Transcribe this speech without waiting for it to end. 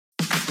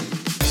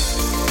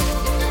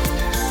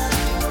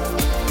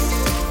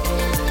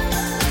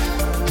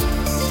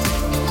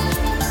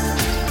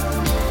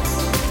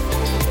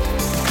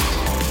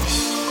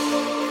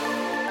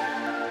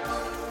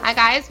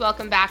guys,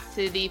 welcome back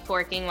to the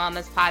Forking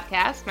Wellness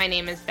Podcast. My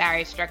name is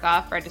Barry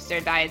Strickoff,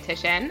 registered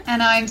dietitian.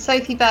 And I'm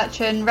Sophie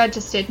Bertrand,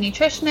 registered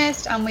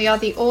nutritionist, and we are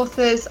the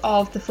authors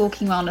of the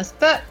Forking Wellness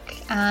book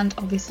and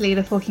obviously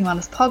the Forking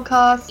Wellness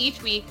podcast.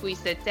 Each week we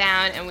sit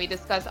down and we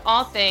discuss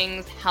all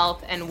things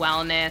health and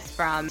wellness,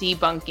 from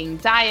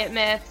debunking diet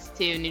myths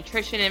to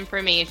nutrition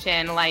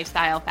information,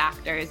 lifestyle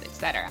factors,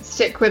 etc.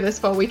 Stick with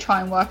us while we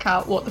try and work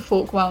out what the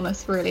Fork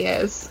Wellness really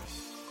is.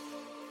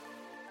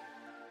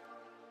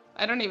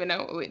 I don't even know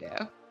what we do.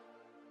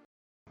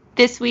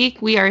 This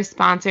week, we are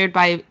sponsored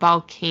by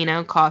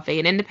Volcano Coffee,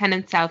 an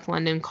independent South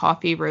London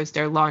coffee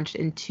roaster launched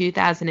in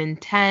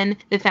 2010.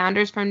 The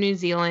founder's from New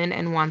Zealand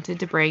and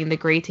wanted to bring the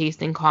great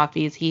tasting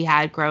coffees he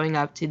had growing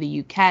up to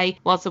the UK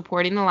while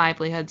supporting the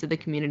livelihoods of the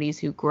communities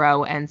who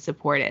grow and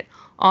support it.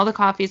 All the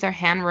coffees are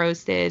hand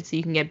roasted, so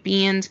you can get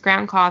beans,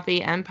 ground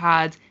coffee, and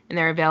pods, and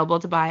they're available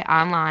to buy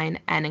online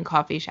and in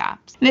coffee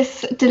shops.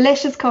 This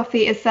delicious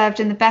coffee is served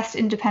in the best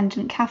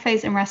independent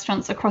cafes and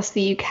restaurants across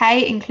the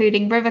UK,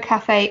 including River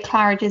Cafe,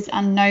 Claridge's,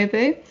 and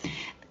Nobu.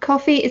 The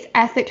coffee is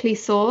ethically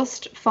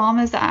sourced.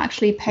 Farmers are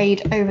actually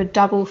paid over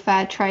double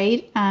fair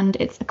trade, and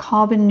it's a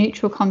carbon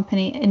neutral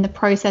company in the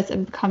process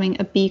of becoming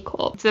a B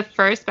Corp. It's the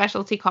first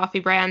specialty coffee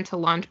brand to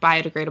launch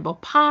biodegradable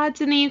pods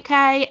in the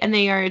UK, and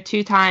they are a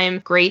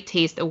 2-time Great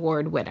Taste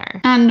Award winner.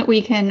 And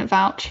we can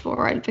vouch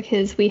for it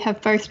because we have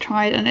both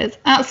tried, and it's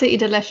absolutely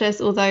delicious,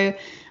 although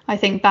I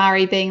think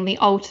Barry, being the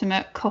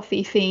ultimate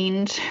coffee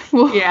fiend,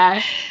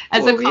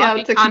 as a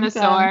coffee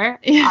connoisseur,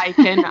 I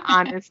can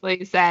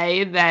honestly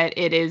say that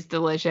it is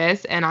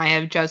delicious, and I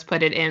have just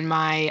put it in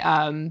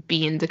my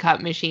bean to cup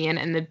machine,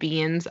 and the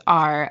beans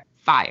are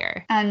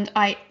fire. And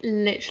I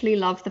literally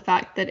love the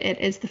fact that it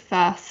is the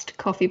first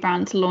coffee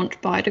brand to launch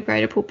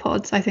biodegradable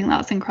pods. I think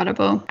that's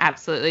incredible.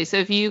 Absolutely. So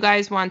if you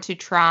guys want to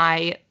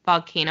try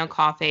Volcano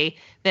Coffee,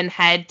 then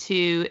head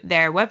to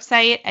their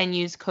website and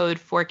use code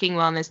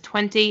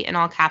ForkingWellness20 in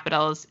all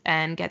capitals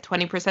and get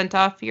 20%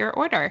 off your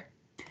order.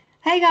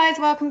 Hey guys,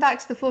 welcome back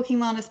to the Forking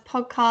Wellness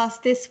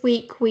podcast. This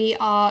week we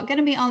are going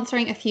to be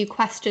answering a few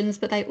questions,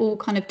 but they all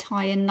kind of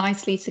tie in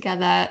nicely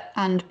together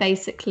and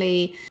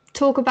basically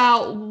talk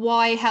about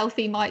why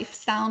healthy might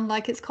sound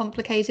like it's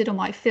complicated or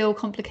might feel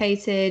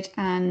complicated.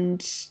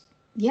 And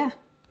yeah,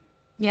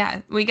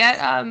 we get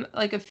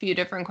like a few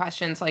different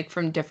questions, like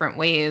from different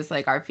ways,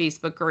 like our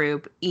Facebook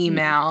group,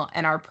 email,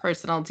 and our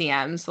personal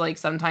DMs. So, like,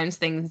 sometimes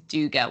things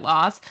do get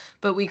lost,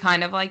 but we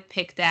kind of like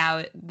picked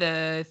out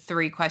the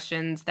 3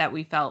 questions that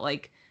we felt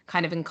like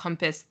kind of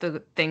encompass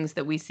the things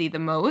that we see the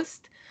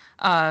most.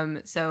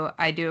 So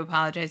I do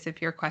apologize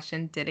if your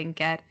question didn't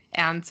get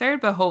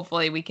answered, but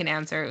hopefully we can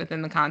answer it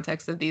within the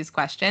context of these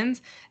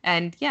questions.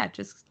 And yeah,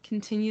 just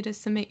continue to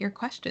submit your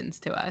questions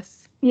to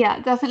us.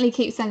 Yeah, definitely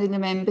keep sending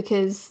them in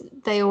because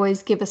they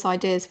always give us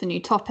ideas for new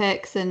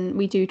topics, and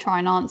we do try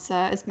and answer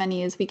as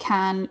many as we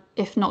can,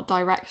 if not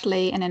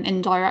directly, in an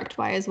indirect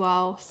way as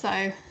well.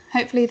 So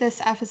hopefully this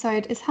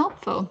episode is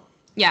helpful.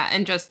 Yeah,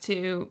 and just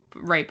to,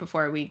 right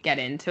before we get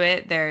into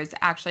it, there's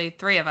actually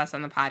 3 of us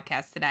on the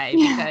podcast today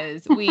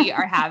because we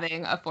are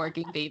having a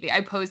forking baby.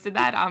 I posted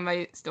that on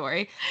my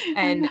story,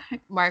 and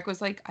Mark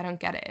was like, I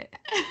don't get it.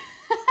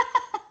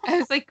 I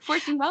was like,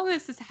 Forking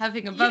Wellness is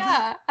having a baby.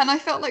 Yeah, and I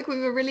felt like we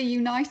were really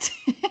united.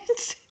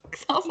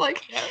 Because I was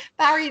like,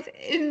 Barry's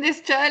in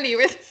this journey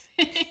with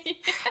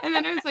me. And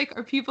then I was like,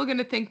 are people going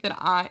to think that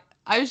I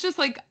was just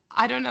like,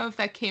 I don't know if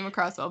that came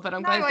across well, but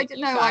I'm glad. No, I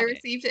didn't know. I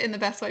received it in the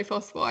best way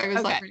possible. I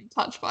was like really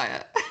touched by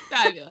it.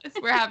 Fabulous.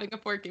 We're having a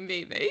forking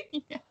baby.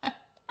 Yeah.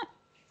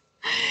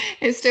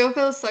 It still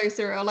feels so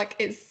surreal. Like,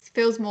 it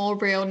feels more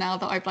real now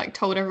that I've like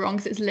told everyone,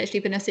 because it's literally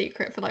been a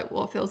secret for like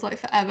what feels like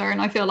forever. And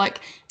I feel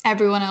like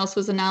everyone else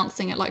was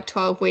announcing it like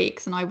 12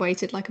 weeks and I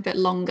waited like a bit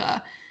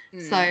longer.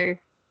 So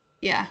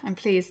yeah, I'm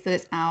pleased that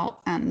it's out,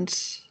 and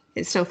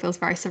it still feels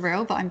very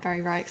surreal, but I'm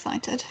very, very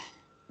excited.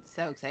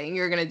 So exciting.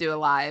 You're going to do a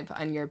live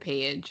on your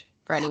page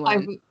for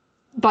anyone.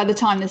 By the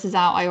time this is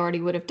out, I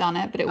already would have done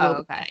it, but it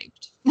will be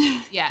taped.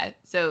 Yeah.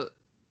 So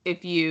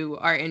if you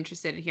are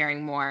interested in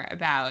hearing more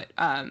about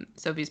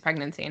Sophie's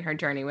pregnancy and her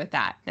journey with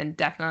that, then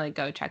definitely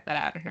go check that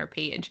out on her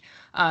page.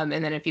 And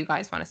then if you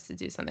guys want us to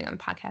do something on the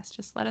podcast,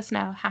 just let us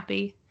know.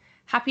 Happy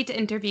to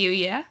interview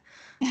you.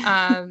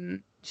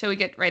 Shall we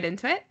get right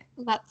into it?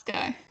 Let's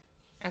go.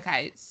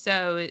 Okay.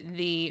 So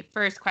the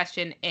first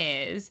question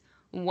is,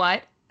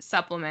 what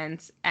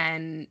supplements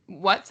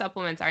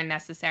are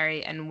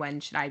necessary, and when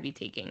should I be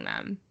taking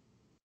them?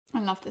 I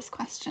love this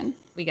question.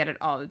 We get it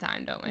all the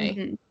time, don't we?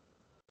 Mm-hmm.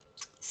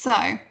 So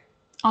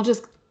I'll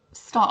just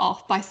start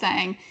off by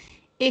saying,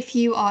 if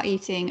you are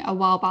eating a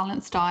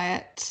well-balanced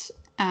diet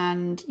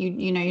and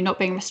you know you're not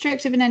being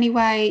restrictive in any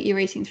way, you're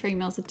eating 3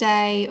 meals a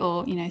day,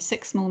 or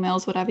 6 small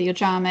meals, whatever your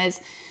jam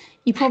is,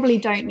 you probably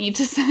don't need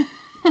to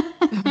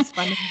That was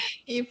funny.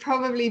 You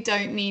probably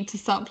don't need to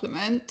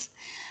supplement.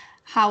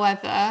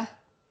 However,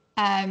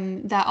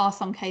 there are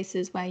some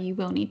cases where you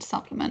will need to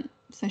supplement.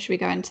 So should we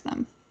go into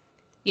them?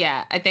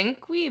 Yeah, I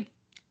think we've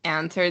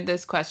answered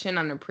this question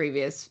on a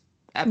previous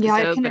episode. Yeah,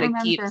 I couldn't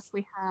remember if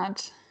we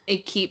had.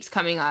 It keeps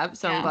coming up,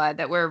 so I'm glad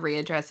that we're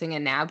readdressing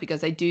it now,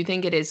 because I do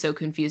think it is so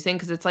confusing,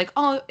 because it's like,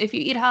 oh, if you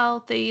eat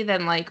healthy,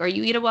 then like, or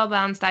you eat a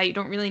well-balanced diet, you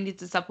don't really need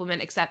to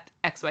supplement except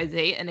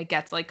XYZ, and it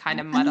gets like kind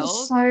of muddled.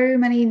 There's so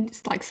many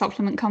like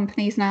supplement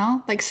companies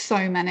now, like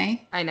so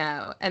many. I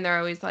know, and they're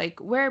always like,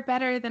 we're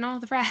better than all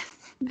the rest,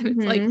 and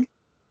it's like,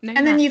 no,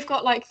 and then you've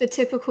got like the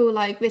typical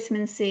like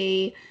vitamin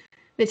C,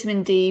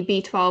 vitamin D,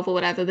 B12 or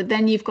whatever, but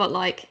then you've got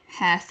like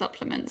hair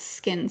supplements,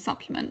 skin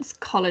supplements,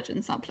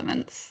 collagen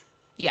supplements.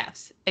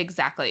 Yes,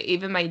 exactly.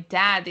 Even my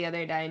dad the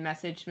other day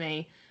messaged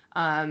me,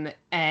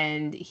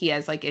 and he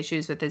has like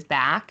issues with his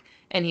back,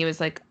 and he was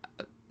like,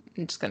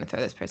 I'm just going to throw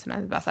this person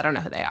under the bus. I don't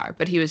know who they are,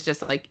 but he was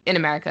just like, in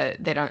America,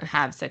 they don't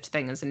have such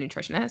thing as a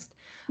nutritionist.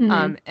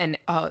 And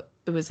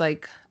it was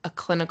like a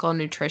clinical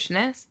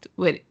nutritionist.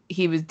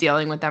 He was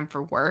dealing with them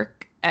for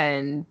work,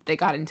 and they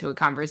got into a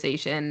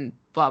conversation,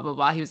 blah, blah,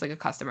 blah. He was like a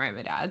customer at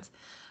my dad's.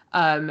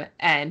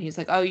 And he's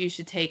like, oh, you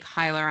should take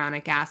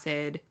hyaluronic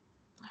acid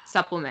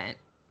supplement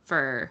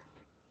for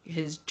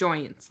his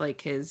joints, like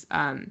his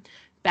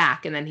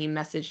back. And then he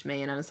messaged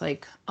me, and I was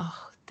like,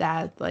 oh,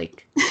 Dad,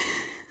 like,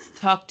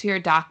 talk to your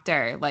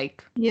doctor.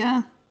 Like,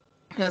 yeah,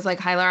 it was like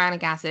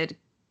hyaluronic acid.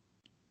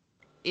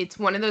 It's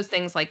one of those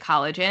things like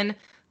collagen.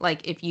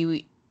 Like, if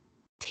you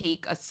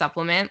take a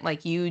supplement,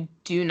 like, you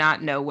do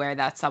not know where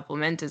that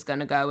supplement is going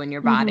to go in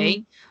your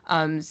body.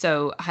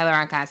 So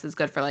hyaluronic acid is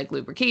good for like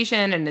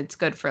lubrication, and it's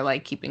good for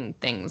like keeping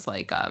things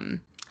like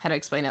how to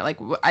explain it? Like,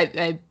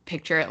 I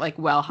picture it like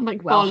well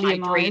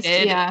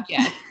hydrated,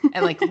 yeah,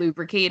 and like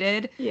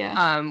lubricated,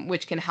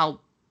 which can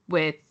help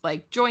with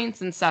like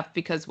joints and stuff,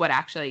 because what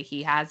actually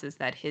he has is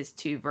that his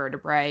two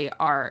vertebrae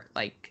are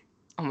like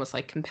almost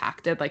like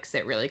compacted, like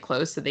sit really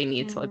close, so they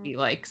need to be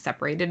like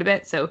separated a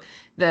bit. So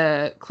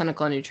the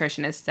clinical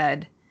nutritionist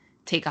said,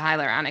 take a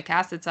hyaluronic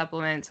acid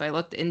supplement. So I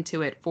looked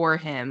into it for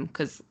him,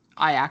 because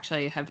I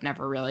actually have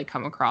never really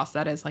come across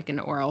that as like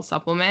an oral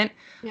supplement.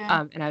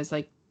 And I was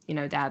like, you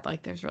know, Dad,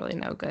 like, there's really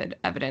no good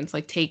evidence.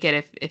 Like, take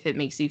it if it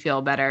makes you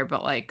feel better,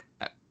 but like,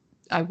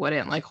 I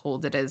wouldn't like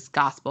hold it as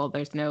gospel.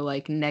 There's no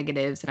like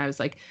negatives. And I was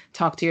like,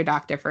 talk to your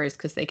doctor first,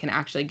 because they can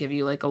actually give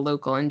you like a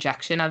local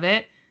injection of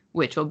it,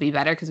 which will be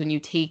better, because when you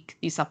take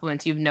these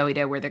supplements, you have no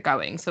idea where they're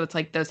going. So it's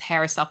like those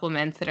hair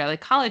supplements that are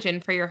like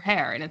collagen for your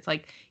hair. And it's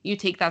like, you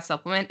take that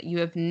supplement, you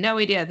have no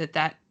idea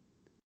that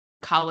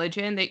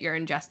collagen that you're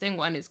ingesting,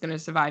 one, is going to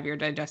survive your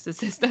digestive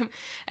system,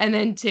 and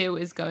then two,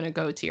 is going to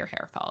go to your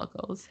hair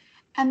follicles.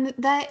 And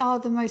they are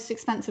the most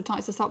expensive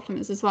types of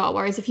supplements as well.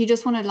 Whereas if you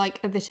just wanted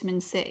like a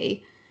vitamin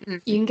C,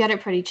 you can get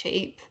it pretty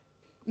cheap.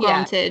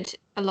 Granted,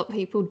 a lot of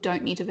people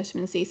don't need a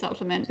vitamin C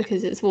supplement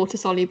because it's water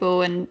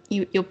soluble, and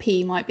your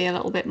pee might be a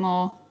little bit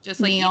more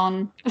just like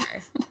neon.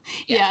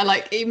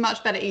 Like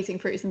much better eating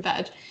fruits and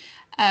veg.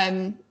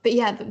 But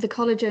yeah, the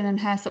collagen and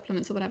hair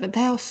supplements or whatever,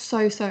 they are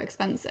so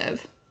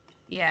expensive.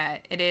 Yeah,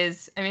 it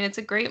is. I mean, it's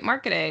a great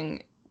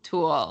marketing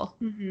tool.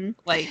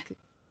 Like,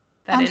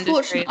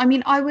 unfortunately, I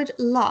mean, I would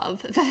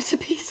love there to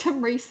be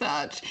some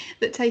research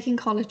that taking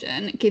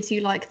collagen gives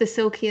you like the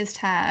silkiest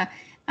hair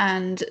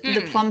and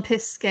the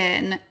plumpest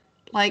skin.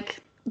 Like,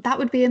 that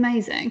would be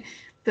amazing.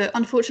 But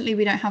unfortunately,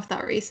 we don't have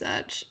that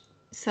research.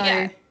 So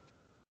yeah,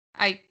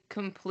 I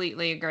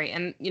completely agree.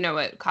 And you know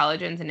what?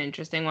 Collagen's an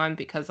interesting one,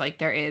 because like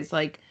there is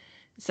like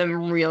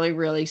some really,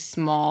 really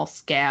small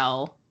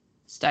scale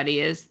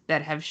studies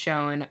that have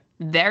shown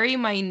very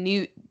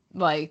minute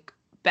like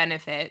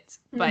benefits,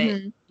 but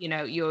you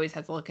know, you always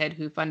have to look at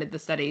who funded the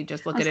study.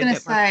 Just look at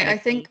it. I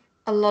think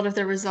a lot of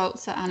the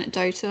results are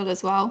anecdotal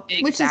as well,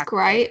 which is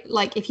great.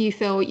 Like, if you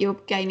feel you're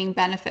gaining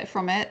benefit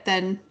from it,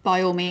 then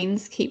by all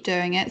means keep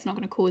doing it. It's not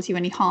going to cause you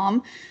any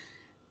harm.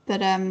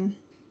 But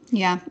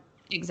yeah.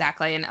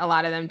 Exactly. And a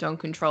lot of them don't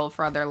control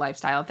for other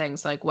lifestyle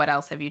things. Like, what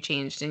else have you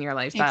changed in your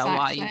lifestyle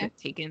while you've been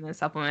taking the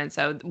supplement?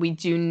 So we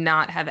do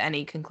not have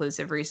any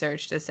conclusive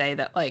research to say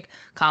that like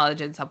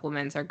collagen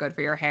supplements are good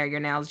for your hair,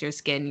 your nails, your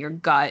skin, your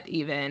gut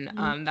even.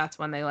 That's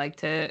one they like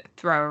to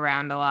throw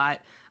around a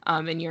lot,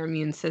 in your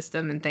immune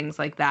system and things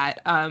like that.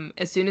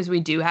 As soon as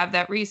we do have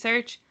that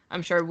research,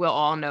 I'm sure we'll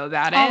all know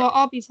about it. Well,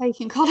 I'll be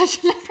taking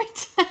collagen every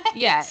day.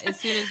 Yeah, as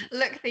soon as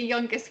look, the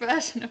youngest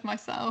version of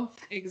myself.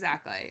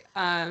 Exactly.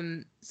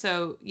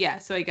 So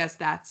I guess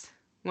that's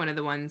one of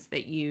the ones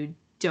that you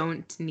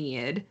don't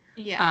need.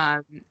 Yeah.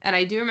 And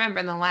I do remember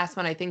in the last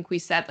one, I think we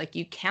said like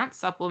you can't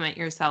supplement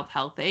yourself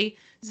healthy.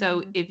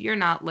 So if you're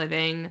not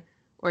living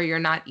or you're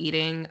not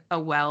eating a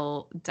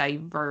well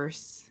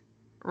diverse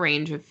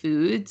range of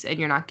foods and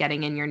you're not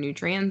getting in your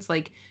nutrients,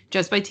 like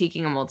just by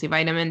taking a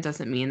multivitamin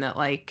doesn't mean that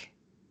like,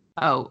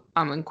 oh,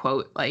 I'm in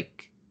quote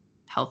like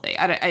healthy.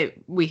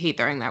 We hate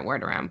throwing that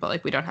word around, but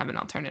like we don't have an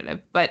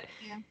alternative. But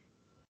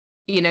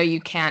you know, you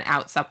can't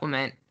out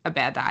supplement a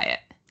bad diet.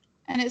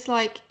 And it's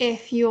like,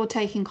 if you're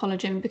taking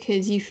collagen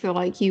because you feel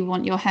like you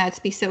want your hair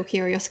to be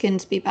silky or your skin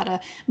to be better,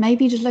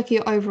 maybe just look at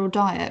your overall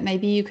diet.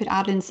 Maybe you could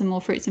add in some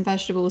more fruits and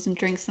vegetables and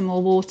drink some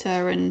more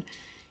water and,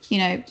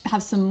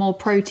 have some more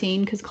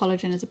protein, because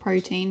collagen is a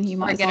protein. You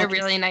might Or as get well a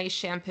really nice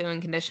shampoo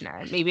and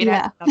conditioner. Maybe it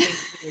yeah. has nothing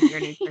to do with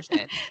your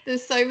nutrition.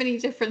 There's so many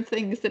different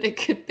things that it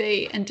could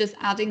be, and just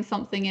adding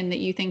something in that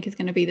you think is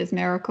going to be this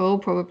miracle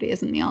probably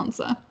isn't the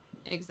answer.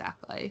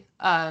 Exactly.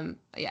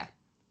 Yeah,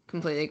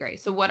 completely agree.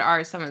 So what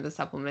are some of the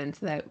supplements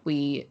that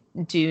we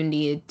do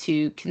need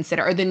to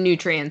consider, or the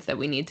nutrients that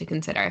we need to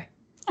consider?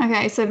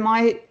 Okay, so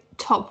my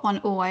top one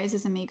always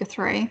is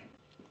omega-3.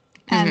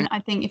 And I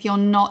think if you're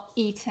not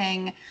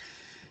eating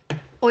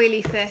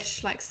oily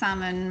fish like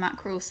salmon,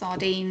 mackerel,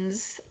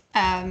 sardines,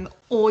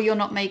 or you're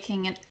not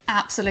making an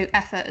absolute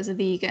effort as a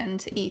vegan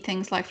to eat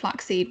things like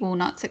flaxseed,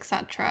 walnuts,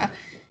 etc.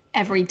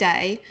 every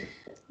day,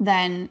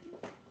 then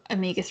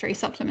omega-3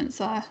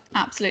 supplements are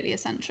absolutely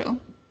essential.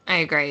 I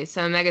agree.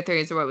 So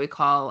omega-3s are what we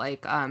call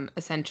like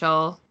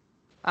essential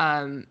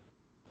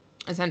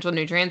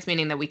nutrients,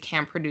 meaning that we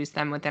can't produce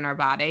them within our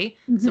body.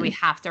 So we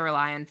have to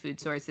rely on food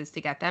sources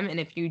to get them. And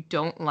if you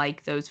don't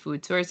like those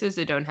food sources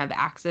or don't have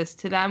access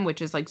to them,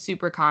 which is like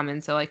super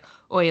common, so like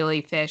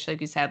oily fish,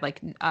 like you said,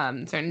 like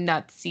certain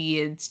nut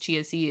seeds,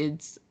 chia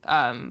seeds,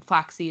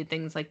 flaxseed,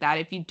 things like that.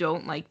 If you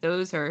don't like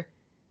those or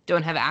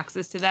don't have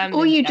access to them,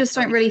 or then you just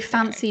don't really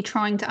consider. fancy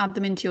trying to add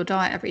them into your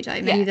diet every day.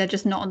 Maybe they're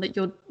just not on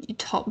your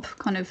top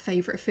kind of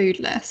favorite food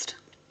list.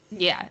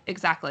 Yeah,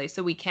 exactly.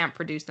 So we can't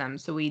produce them.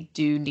 So we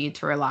do need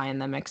to rely on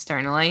them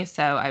externally.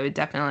 So I would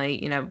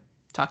definitely,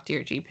 talk to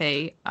your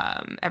GP.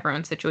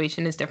 Everyone's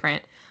situation is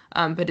different,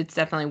 but it's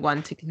definitely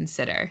one to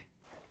consider.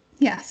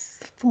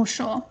 Yes, for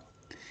sure.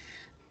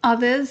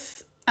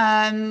 Others,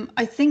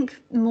 I think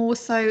more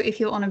so if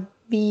you're on a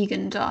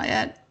vegan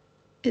diet,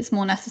 it's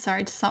more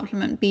necessary to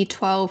supplement.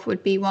 B12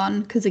 would be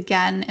one, because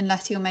again,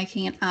 unless you're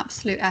making an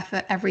absolute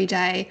effort every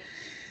day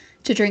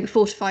to drink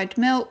fortified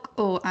milk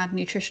or add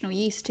nutritional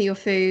yeast to your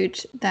food,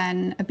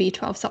 then a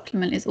B12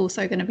 supplement is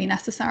also going to be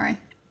necessary.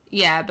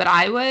 Yeah, but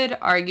I would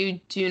argue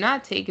do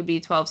not take a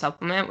B12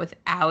 supplement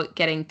without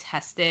getting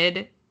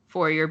tested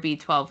for your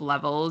B12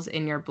 levels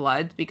in your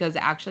blood, because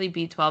actually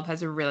B12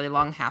 has a really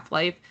long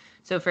half-life.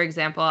 So for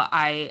example,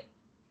 I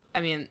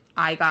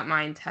got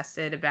mine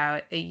tested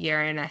about a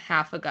year and a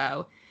half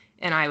ago,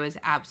 and I was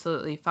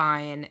absolutely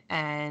fine,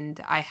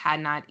 and I had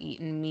not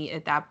eaten meat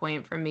at that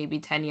point for maybe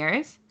 10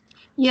 years.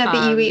 Yeah,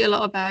 but you eat a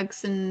lot of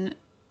eggs and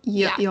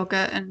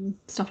yogurt and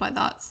stuff like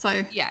that.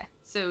 So yeah,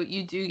 so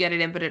you do get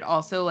it in, but it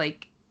also,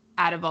 like,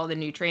 out of all the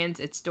nutrients,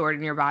 it's stored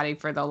in your body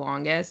for the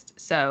longest.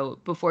 So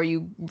before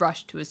you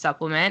rush to a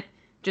supplement,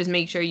 just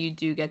make sure you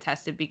do get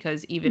tested,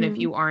 because even if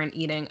you aren't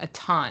eating a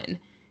ton,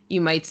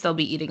 you might still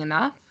be eating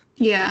enough.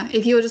 Yeah,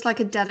 if you're just like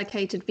a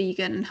dedicated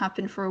vegan and have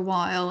been for a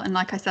while, and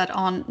like I said,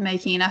 aren't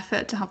making an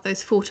effort to have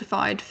those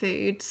fortified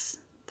foods,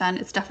 then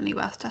it's definitely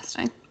worth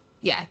testing.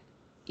 Yeah,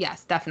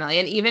 yes, definitely.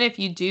 And even if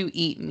you do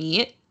eat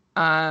meat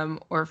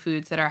or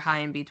foods that are high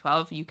in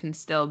B12, you can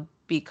still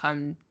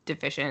become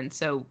deficient.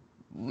 So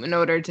in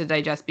order to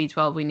digest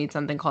B12, we need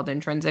something called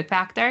intrinsic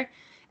factor.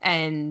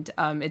 And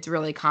it's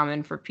really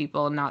common for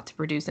people not to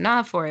produce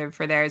enough, or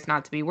for theirs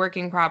not to be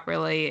working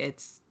properly.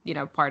 It's,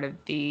 part of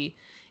the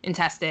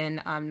intestine,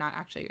 not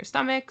actually your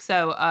stomach.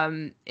 So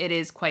it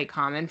is quite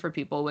common for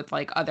people with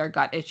like other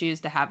gut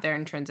issues to have their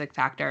intrinsic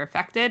factor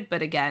affected.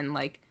 But again,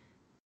 like,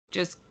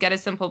 just get a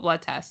simple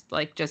blood test.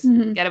 Like, just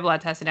get a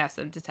blood test and ask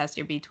them to test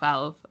your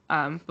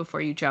B12 before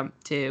you jump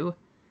to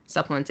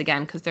supplements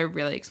again, because they're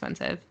really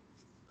expensive.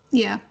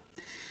 Yeah.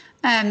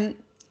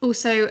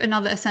 Also,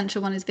 another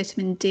essential one is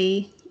vitamin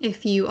D.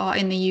 If you are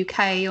in the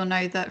UK, you'll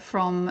know that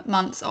from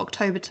months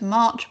October to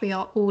March, we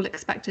are all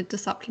expected to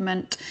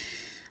supplement.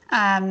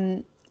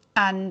 And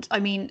I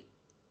mean,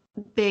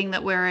 being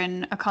that we're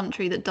in a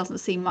country that doesn't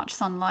see much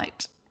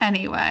sunlight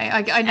anyway,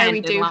 I know we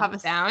do have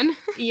lockdown.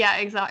 Yeah,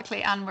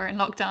 exactly. And we're in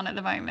lockdown at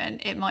the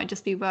moment. It might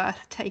just be worth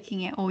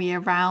taking it all year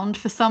round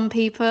for some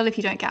people if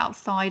you don't get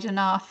outside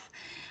enough.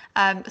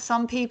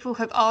 Some people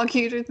have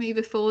argued with me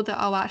before that,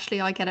 actually,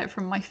 I get it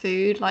from my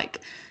food,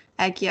 like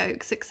egg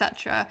yolks,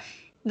 etc.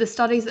 The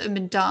studies that have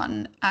been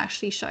done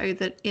actually show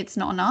that it's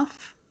not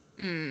enough.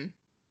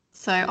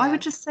 So yeah. I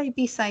would just say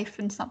be safe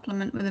and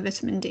supplement with a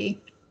vitamin D.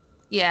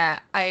 Yeah,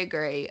 I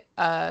agree.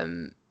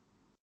 I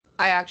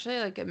actually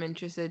am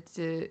interested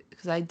to,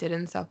 because I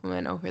didn't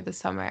supplement over the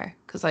summer,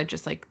 because I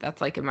just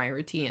that's in my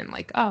routine.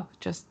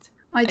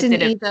 I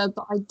didn't either,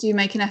 but I do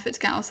make an effort to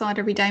get outside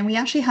every day. And we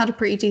actually had a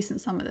pretty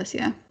decent summer this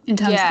year in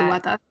terms of the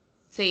weather.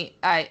 See,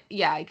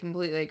 I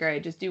completely agree. I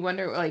just do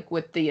wonder,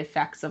 with the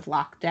effects of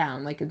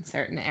lockdown, in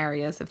certain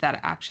areas, if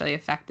that actually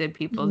affected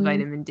people's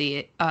vitamin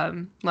D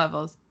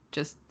levels.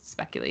 Just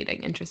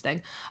speculating.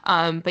 Interesting.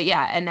 But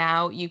yeah, and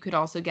now you could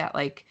also get,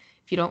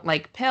 if you don't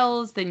like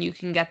pills, then you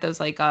can get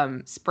those,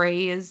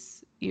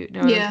 sprays. You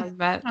know what I'm talking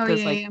about?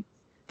 Because,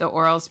 the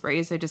oral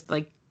sprays are just,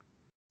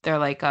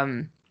 they're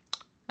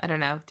I don't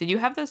know. Did you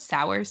have those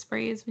sour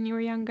sprays when you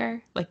were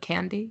younger? Like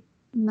candy?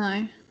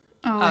 No.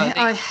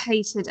 I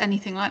hated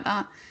anything like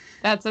that.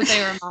 That's what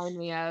they remind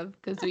me of,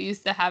 because we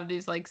used to have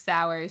these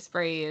sour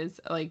sprays.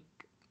 I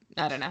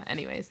don't know.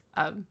 Anyways,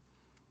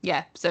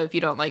 yeah. So if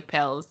you don't like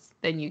pills,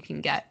 then you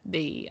can get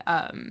the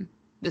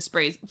the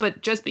sprays.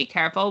 But just be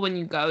careful when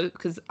you go,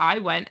 because I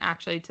went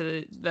actually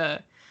to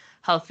the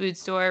health food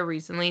store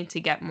recently to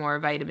get more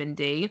vitamin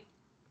D.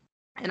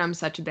 And I'm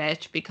such a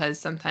bitch because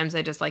sometimes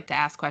I just like to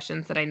ask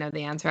questions that I know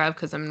the answer of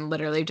because I'm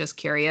literally just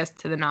curious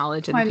to the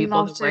knowledge of the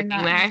people that are working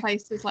there. In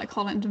places like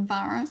Holland and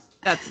Barrett.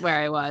 That's where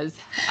I was.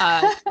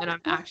 And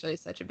I'm actually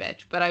such a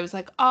bitch. But I was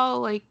like, oh,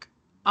 like,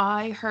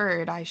 I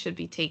heard I should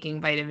be taking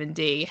vitamin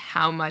D.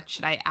 How much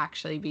should I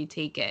actually be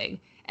taking?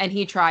 And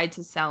he tried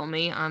to sell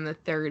me on the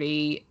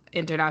 30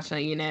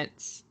 international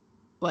units,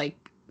 like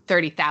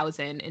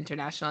 30,000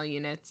 international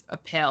units a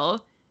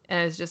pill. And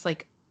I was just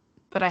like,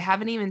 but I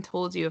haven't even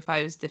told you if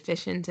I was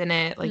deficient in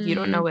it. Like, you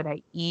don't know what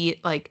I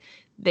eat. Like,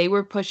 they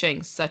were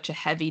pushing such a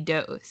heavy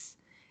dose.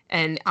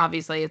 And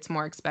obviously, it's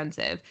more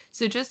expensive.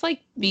 So just,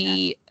 like,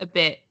 be a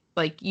bit,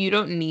 like, you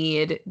don't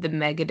need the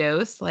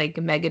megadose. Like,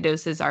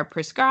 megadoses are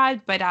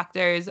prescribed by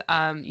doctors.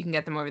 You can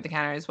get them over the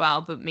counter as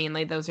well. But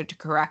mainly, those are to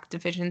correct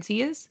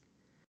deficiencies.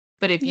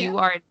 But if you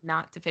are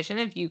not deficient,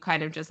 if you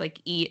kind of just, like,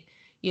 eat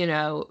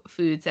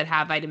foods that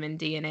have vitamin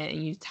D in it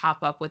and you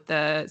top up with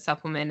the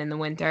supplement in the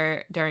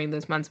winter during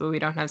those months where we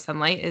don't have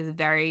sunlight, is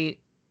very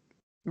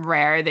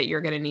rare that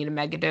you're going to need a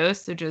mega dose.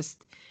 So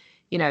just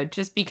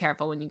be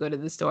careful when you go to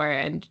the store.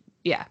 And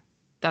yeah,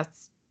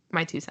 that's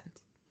my 2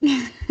 cents.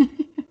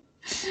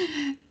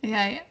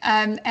 Okay.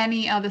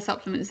 Any other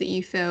supplements that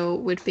you feel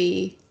would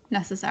be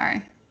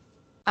necessary?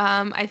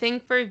 I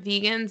think for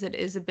vegans, it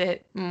is a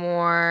bit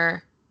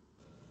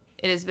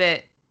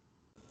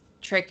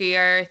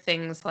trickier.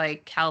 Things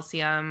like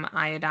calcium,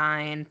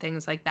 iodine,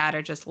 things like that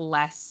are just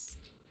less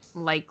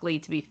likely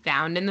to be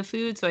found in the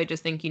food. So I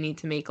just think you need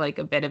to make like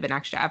a bit of an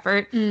extra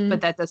effort,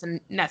 but that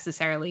doesn't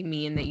necessarily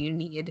mean that you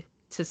need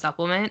to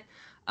supplement.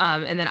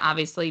 And then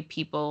obviously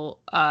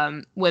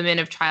women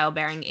of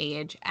childbearing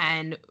age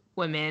and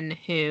women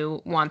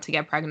who want to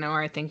get pregnant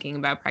or are thinking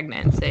about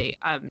pregnancy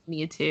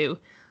need to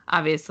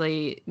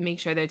obviously make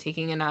sure they're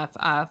taking enough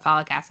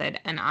folic acid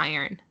and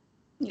iron.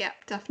 Yeah,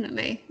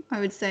 definitely. I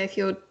would say if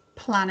you're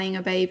planning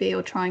a baby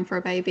or trying for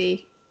a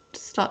baby,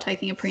 start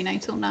taking a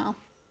prenatal now.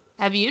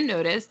 Have you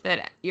noticed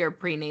that your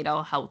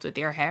prenatal helped with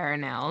your hair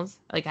and nails,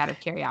 like out of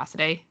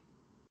curiosity?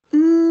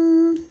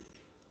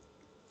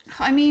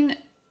 I mean,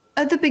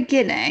 at the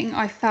beginning,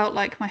 I felt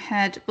like my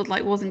hair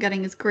wasn't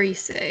getting as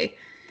greasy.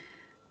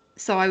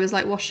 So I was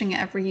like washing it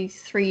every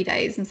 3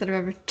 days instead of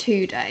every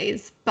 2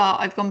 days. But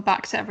I've gone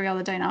back to every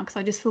other day now because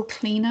I just feel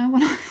cleaner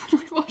when I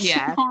wash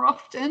it more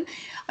often.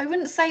 I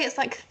wouldn't say it's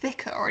like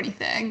thicker or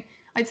anything.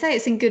 I'd say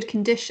it's in good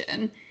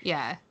condition.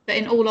 Yeah. But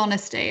in all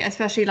honesty,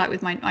 especially like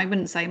with I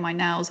wouldn't say my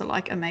nails are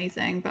like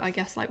amazing, but I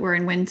guess like we're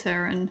in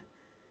winter and,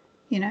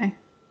 Yeah.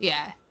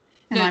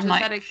 And no, I'm just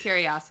like, out of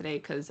curiosity,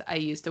 because I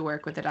used to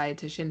work with a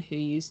dietitian who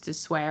used to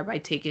swear by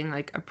taking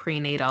like a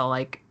prenatal,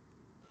 like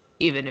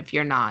even if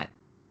you're not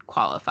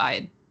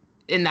qualified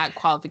in that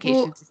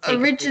qualification to take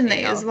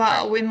originally as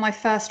well, in my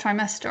first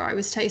trimester, I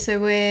was so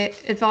we're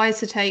advised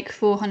to take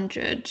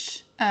 400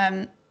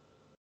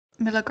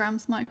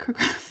 milligrams,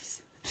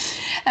 micrograms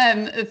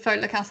of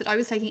folic acid. I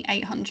was taking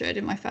 800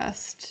 in my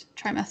first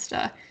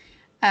trimester,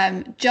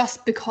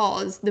 just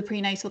because the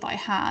prenatal that I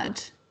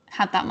had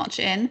that much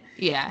in.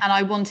 Yeah. And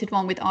I wanted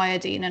one with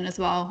iodine in as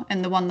well,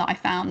 and the one that I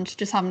found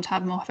just happened to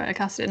have more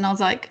folic acid. And I was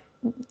like,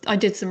 I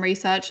did some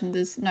research and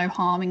there's no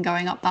harm in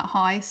going up that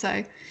high.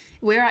 So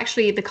we're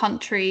actually the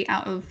country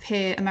out of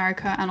here,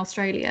 America and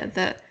Australia,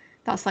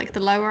 that's like the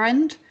lower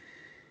end.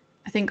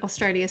 I think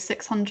Australia is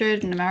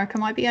 600 and America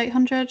might be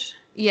 800.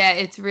 Yeah,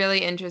 it's really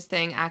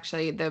interesting.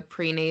 Actually, the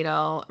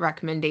prenatal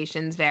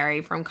recommendations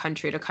vary from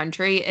country to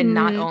country, and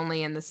not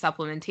only in the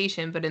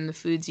supplementation, but in the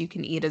foods you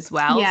can eat as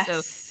well. Yes.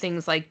 So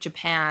things like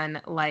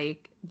Japan,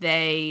 like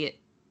they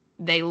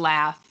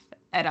laugh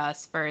at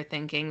us for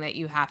thinking that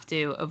you have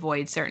to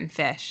avoid certain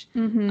fish.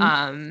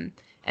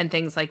 And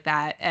things like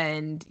that.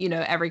 And,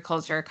 every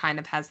culture kind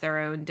of has their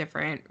own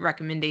different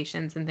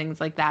recommendations and things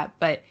like that.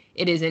 But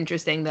it is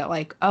interesting that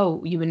like,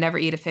 oh, you would never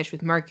eat a fish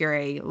with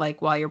mercury,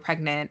 like while you're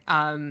pregnant.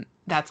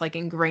 That's like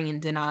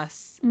ingrained in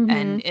us.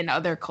 And in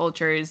other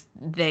cultures,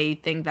 they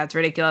think that's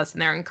ridiculous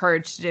and they're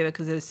encouraged to do it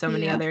because there's so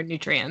many other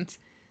nutrients.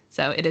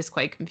 So it is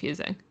quite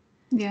confusing.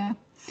 Yeah.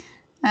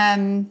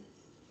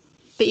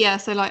 But yeah,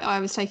 so like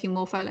I was taking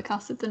more folic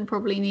acid than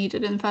probably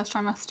needed in the first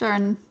trimester.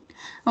 And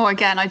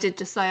again, I did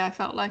just say I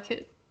felt like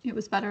it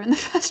was better in the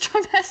first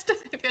trimester.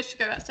 Maybe I should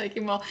go back to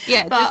taking more.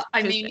 Yeah, but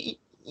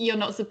you're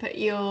not supposed.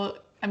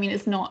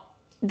 It's not.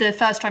 The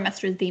first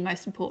trimester is the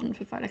most important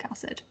for folic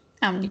acid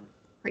and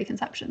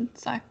preconception.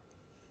 So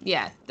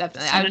yeah,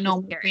 definitely. I'm a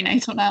normal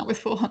prenatal now with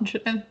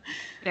 400 in.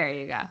 There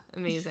you go.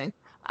 Amazing.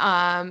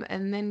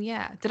 And then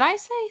did I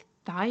say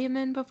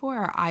thiamine before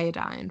or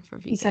iodine for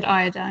vegan? You said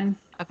iodine.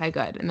 Okay,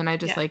 good. And then I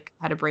just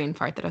had a brain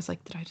fart that I was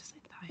like, did I just say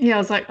thiamine? Yeah, I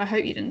was like, I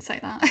hope you didn't say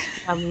that.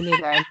 Me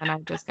neither. And then I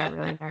just got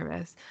really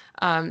nervous.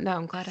 No,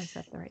 I'm glad I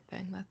said the right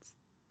thing.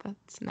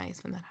 That's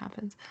nice when that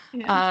happens.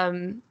 Yeah.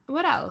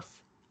 What else?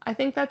 I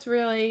think it's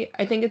really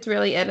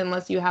it,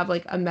 unless you have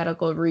like a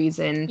medical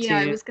reason to. Yeah,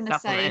 I was going to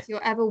say, if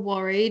you're ever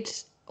worried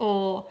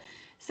or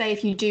say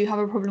if you do have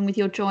a problem with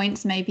your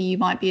joints, maybe you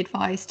might be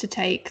advised to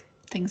take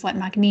things like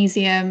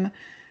magnesium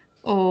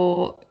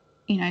or,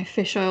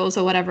 fish oils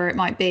or whatever it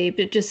might be,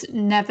 but just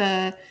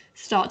never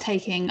start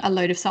taking a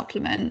load of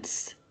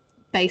supplements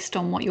based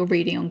on what you're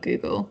reading on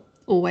Google.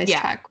 Always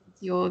check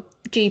with your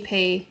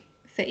GP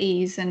for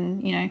ease,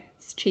 and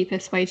it's the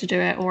cheapest way to do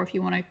it. Or if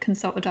you want to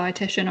consult a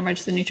dietitian or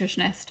registered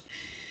nutritionist,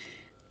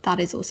 that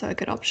is also a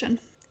good option.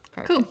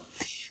 Perfect. Cool.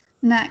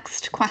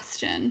 Next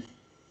question.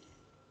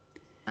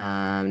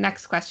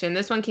 Next question.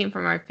 This one came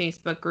from our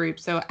Facebook group.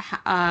 So,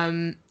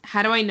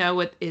 how do I know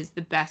what is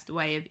the best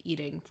way of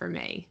eating for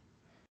me?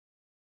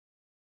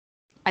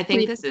 I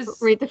think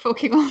read the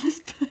fucking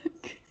honest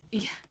book.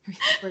 Yeah,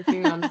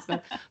 working on this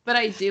one. But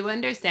I do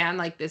understand,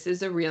 like, this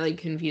is a really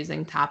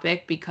confusing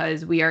topic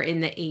because we are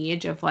in the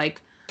age of,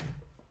 like,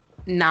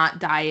 not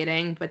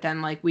dieting, but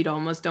then, like, we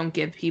almost don't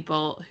give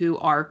people who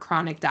are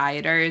chronic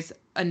dieters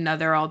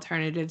another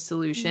alternative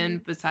solution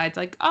besides,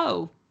 like,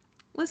 oh,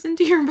 listen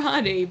to your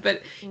body.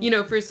 But,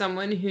 for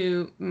someone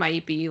who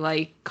might be,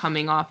 like,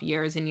 coming off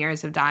years and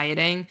years of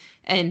dieting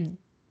and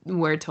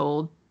we're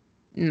told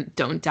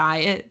don't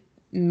diet,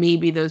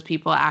 maybe those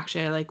people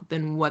actually are like,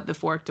 then what the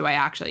fork do I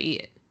actually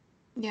eat?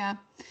 Yeah.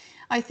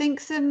 I think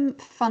some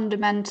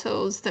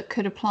fundamentals that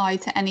could apply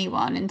to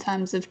anyone in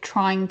terms of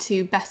trying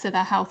to better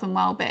their health and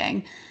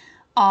well-being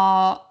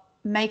are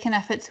make an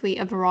effort to eat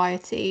a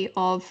variety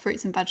of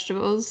fruits and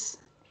vegetables,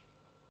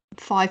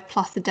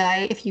 5+ a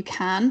day if you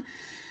can.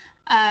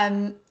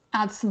 Add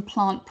some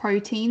plant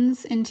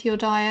proteins into your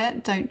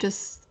diet. Don't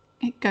just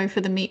go for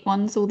the meat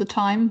ones all the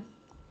time,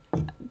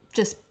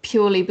 just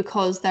purely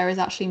because there is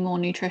actually more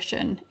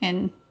nutrition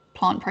in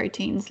plant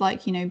proteins,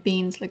 like,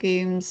 beans,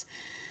 legumes,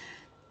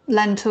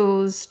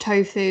 lentils,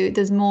 tofu.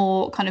 There's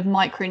more kind of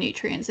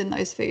micronutrients in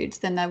those foods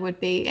than there would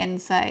be in,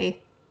 say,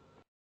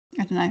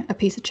 I don't know, a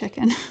piece of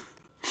chicken.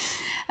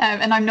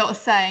 And I'm not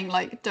saying,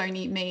 like, don't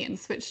eat meat and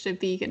switch to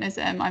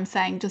veganism. I'm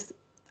saying just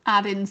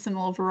add in some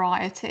more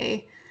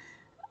variety.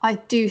 I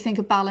do think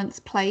a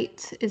balanced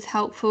plate is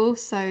helpful.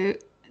 So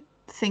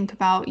think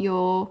about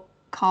your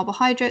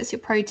carbohydrates, your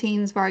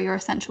proteins, where are your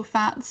essential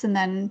fats, and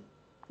then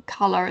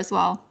color as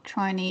well.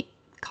 Try and eat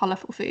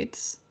colorful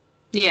foods.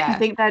 Yeah. I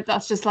think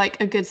that's just like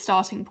a good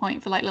starting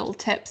point for like little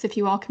tips if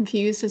you are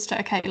confused as to,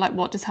 okay, like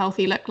what does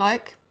healthy look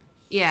like?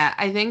 Yeah,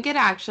 I think it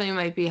actually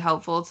might be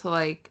helpful to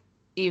like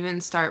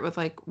even start with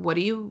like, what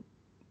do you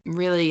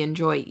really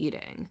enjoy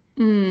eating?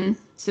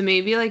 So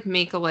maybe like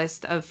make a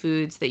list of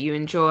foods that you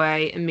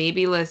enjoy, and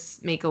maybe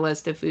make a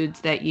list of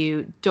foods that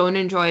you don't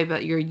enjoy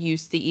but you're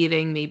used to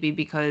eating, maybe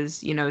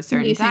because a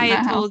certain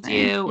diet told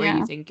you, or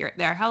you think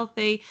they're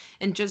healthy,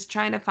 and just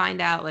trying to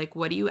find out like,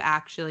 what do you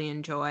actually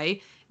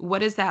enjoy? What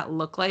does that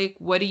look like?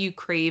 What do you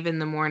crave in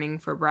the morning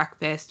for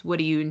breakfast? What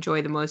do you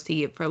enjoy the most to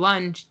eat for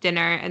lunch,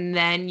 dinner? And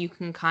then you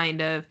can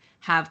kind of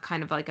have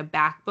kind of like a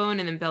backbone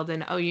and then build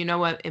in, oh, you know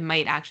what? It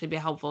might actually be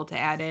helpful to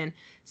add in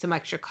some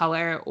extra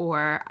color,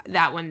 or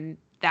that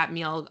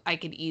meal I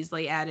could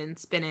easily add in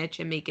spinach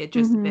and make it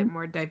just a bit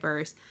more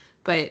diverse.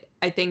 But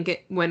I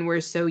think when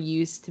we're so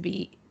used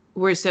to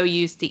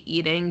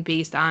eating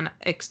based on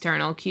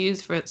external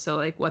cues, so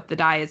like what the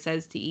diet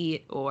says to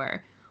eat,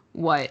 or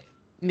what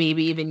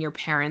maybe even your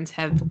parents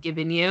have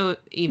given you,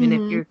 even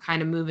if you're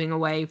kind of moving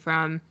away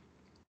from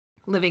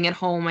living at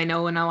home. I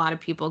know when a lot of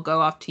people go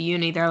off to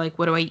uni, they're like,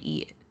 what do I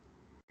eat?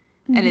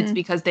 And it's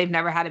because they've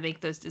never had to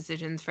make those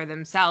decisions for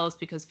themselves,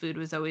 because food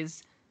was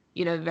always,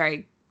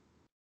 very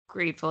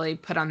gratefully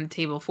put on the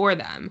table for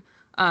them.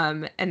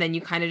 And then you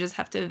kind of just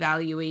have to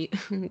evaluate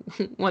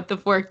what the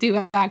fork do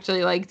you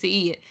actually like to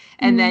eat.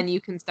 And then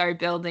you can start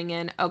building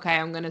in, okay,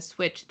 I'm going to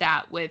switch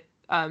that with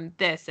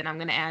this, and I'm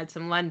going to add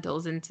some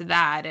lentils into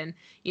that. And,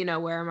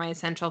 where are my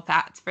essential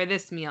fats for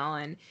this meal?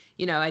 And,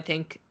 I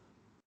think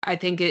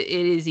it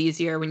is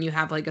easier when you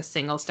have like a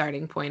single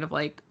starting point of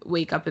like,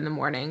 wake up in the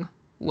morning,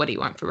 what do you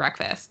want for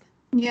breakfast?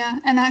 Yeah,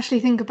 and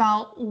actually think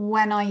about,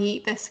 when I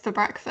eat this for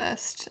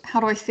breakfast, how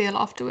do I feel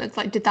afterwards?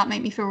 Like, did that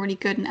make me feel really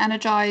good and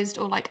energized,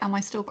 or like, am I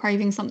still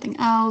craving something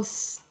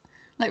else?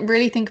 Like,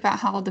 really think about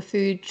how the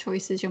food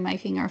choices you're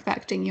making are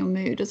affecting your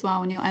mood as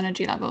well and your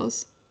energy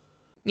levels.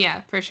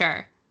 Yeah, for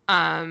sure.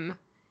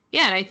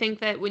 Yeah, and I think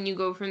that when you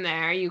go from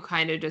there, you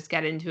kind of just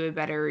get into a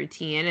better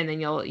routine, and then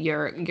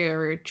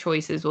your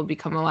choices will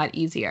become a lot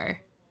easier.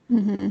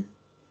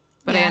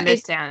 But I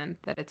understand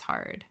that it's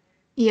hard.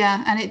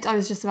 Yeah, and I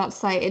was just about to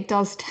say, it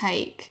does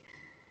take,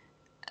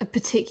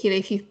 particularly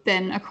if you've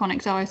been a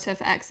chronic dieter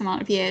for X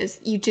amount of years,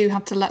 you do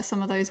have to let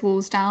some of those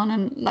walls down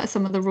and let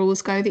some of the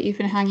rules go that you've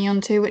been hanging on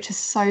to, which is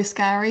so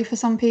scary for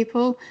some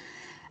people.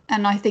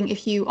 And I think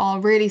if you are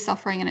really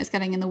suffering and it's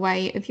getting in the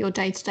way of your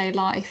day-to-day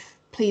life,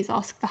 please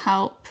ask for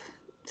help.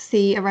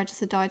 See a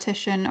registered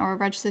dietitian or a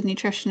registered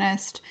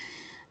nutritionist.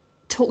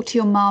 Talk to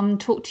your mum,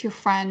 talk to your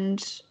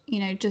friend.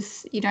 You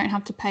don't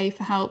have to pay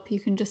for help.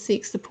 You can just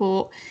seek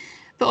support.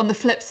 But on the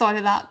flip side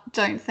of that,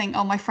 don't think,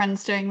 oh, my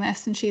friend's doing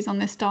this and she's on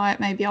this diet,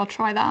 maybe I'll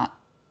try that.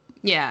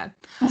 Yeah.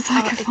 It's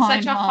like a It's such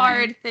fine a line.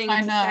 hard thing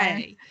I to know.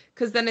 say.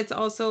 Because then it's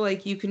also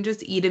like you can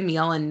just eat a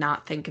meal and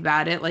not think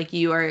about it. Like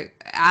you are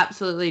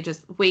absolutely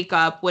just wake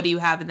up, what do you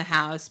have in the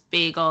house?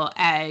 Bagel,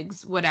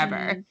 eggs, whatever.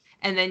 Mm.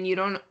 And then you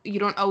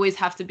don't always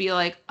have to be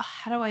like, "Oh,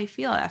 how do I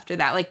feel after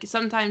that?" Like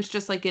sometimes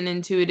just like an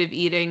intuitive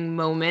eating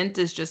moment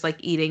is just like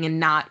eating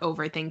and not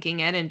overthinking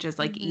it and just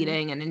like Mhm.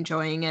 eating and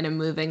enjoying it and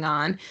moving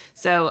on.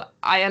 So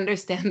I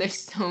understand there's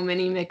so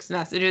many mixed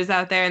messages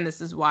out there, and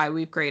this is why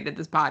we've created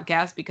this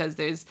podcast, because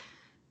there's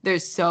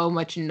so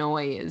much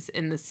noise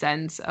in the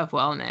sense of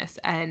wellness,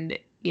 and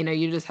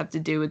you just have to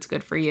do what's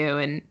good for you,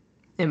 and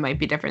it might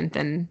be different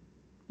than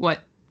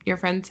what your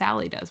friend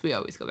Sally does. We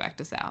always go back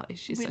to Sally.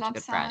 She's We such a love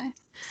good friend. Sally.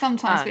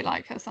 Sometimes we Um,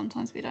 like her,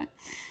 sometimes we don't.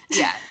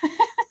 yeah,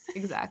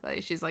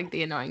 exactly. She's like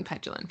the annoying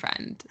petulant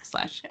friend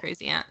slash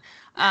crazy aunt.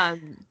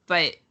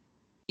 But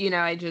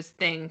I just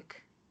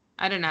think,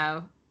 I don't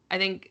know. I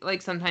think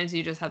like sometimes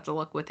you just have to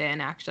look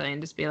within actually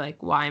and just be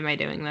like, why am I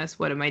doing this?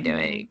 What am I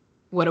doing?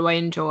 What do I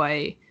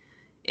enjoy?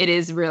 It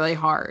is really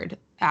hard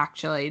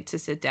actually to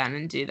sit down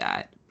and do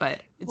that,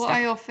 but it's What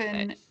I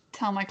definitely often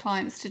tell my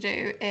clients to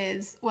do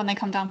is when they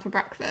come down for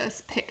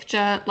breakfast,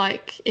 picture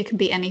like it can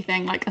be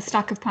anything, like a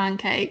stack of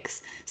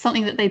pancakes,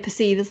 something that they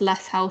perceive as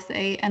less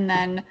healthy, and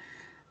then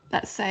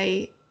let's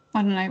say,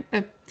 I don't know,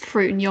 a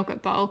fruit and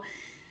yogurt bowl.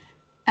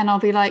 And I'll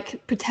be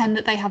like, pretend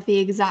that they have the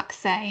exact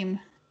same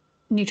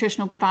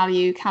nutritional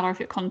value,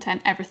 calorific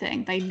content,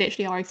 everything. They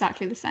literally are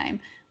exactly the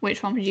same.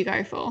 Which one would you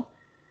go for?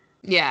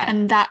 yeah.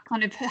 And that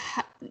kind of,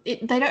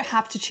 they don't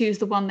have to choose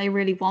the one they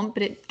really want,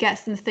 but it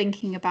gets them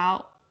thinking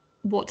about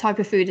what type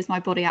of food is my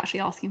body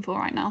actually asking for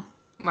right now.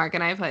 Mark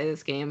and I play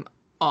this game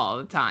all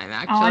the time Oh my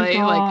actually,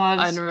 like God,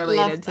 unrelated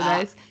love to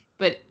that. this,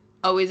 but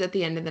always at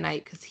the end of the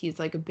night because he's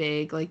like a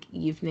big like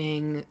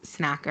evening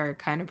snacker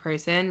kind of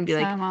person, be So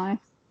like, am I.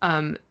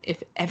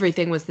 if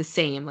everything was the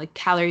same, like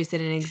calories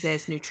didn't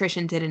exist,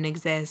 nutrition didn't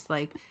exist,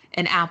 like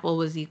an apple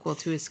was equal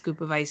to a scoop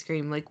of ice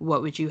cream, like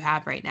what would you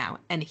have right now?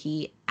 And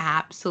he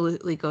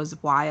absolutely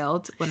goes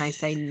wild when I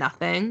say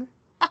nothing.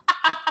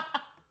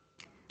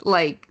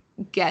 Like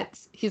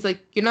he's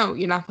like, you're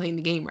not playing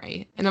the game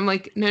right. And I'm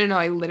like, no,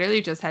 I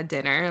literally just had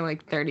dinner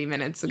like 30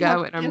 minutes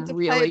ago and You have to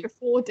play it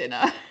before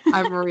dinner.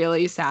 I'm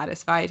really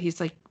satisfied.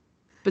 He's like,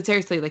 but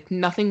seriously, like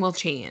nothing will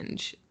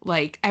change.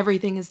 Like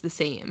everything is the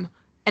same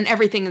and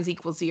everything is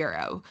equal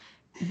zero.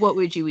 What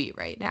would you eat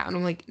right now? And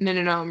I'm like, no,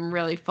 I'm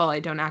really full. I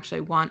don't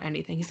actually want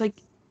anything. He's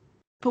like,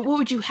 but what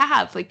would you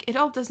have? Like it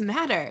all doesn't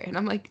matter. And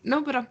I'm like,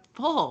 no, but I'm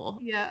full.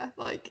 Yeah,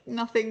 like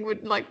nothing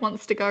would like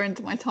wants to go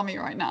into my tummy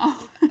right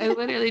now. I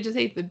literally just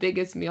ate the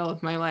biggest meal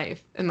of my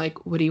life. And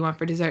like, what do you want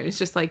for dessert? It's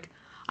just like,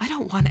 I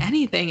don't want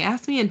anything.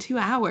 Ask me in 2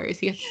 hours.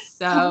 He gets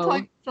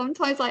so.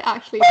 Sometimes I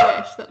actually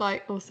wish that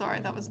like, oh sorry,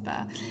 that was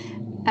bear.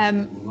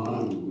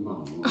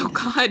 Oh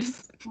God.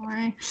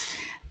 Sorry.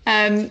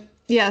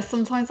 Yeah,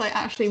 sometimes I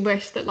actually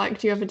wish that like,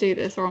 do you ever do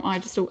this, or am I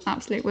just an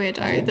absolute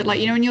weirdo? That like,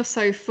 when you're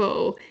so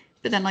full,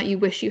 but then like you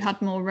wish you had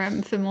more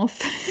room for more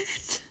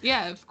food.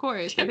 Yeah, of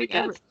course. I think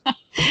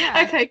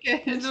yeah. Okay,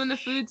 good. Because when the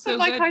food's so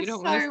like, good, you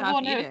don't want to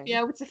stop eating. Be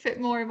able to fit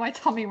more in my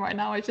tummy right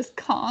now. I just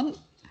can't.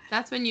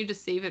 That's when you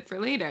just save it for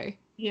later.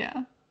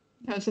 Yeah.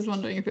 I was just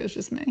wondering if it was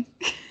just me.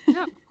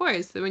 No, of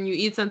course. When you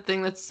eat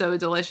something that's so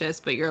delicious,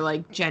 but you're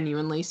like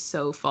genuinely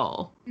so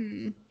full.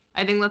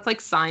 I think that's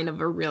like sign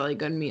of a really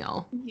good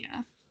meal.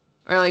 Yeah.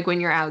 Or like when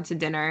you're out to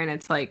dinner and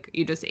it's like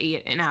you just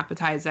ate an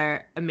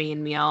appetizer, a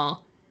main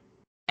meal,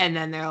 and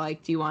then they're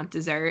like, do you want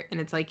dessert? And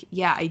it's like,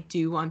 yeah, I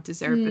do want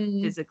dessert, but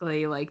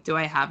physically, like, do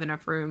I have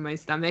enough room in my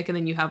stomach? And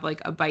then you have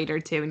like a bite or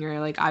two and you're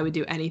like, I would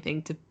do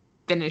anything to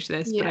finish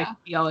this, but I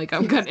feel like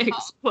I'm gonna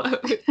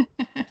explode.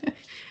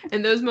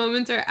 And those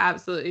moments are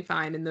absolutely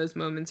fine, and those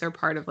moments are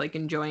part of like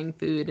enjoying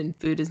food, and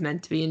food is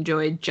meant to be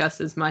enjoyed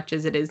just as much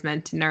as it is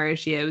meant to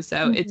nourish you.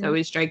 So it's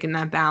always striking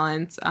that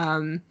balance.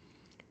 And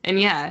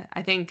yeah,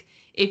 I think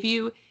if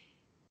you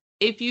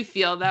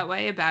feel that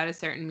way about a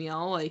certain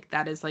meal, like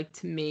that is like,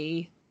 to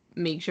me,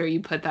 make sure you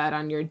put that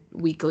on your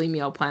weekly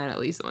meal plan at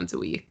least once a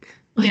week.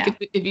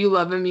 Like if you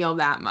love a meal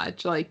that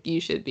much, like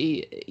you should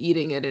be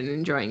eating it and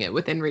enjoying it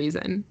within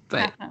reason.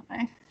 But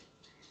definitely.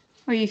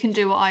 Or you can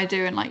do what I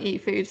do and like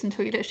eat foods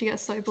until you literally get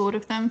so bored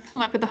of them,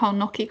 like with the whole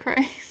gnocchi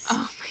craze.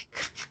 Oh my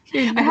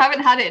God. I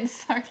haven't had it in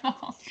so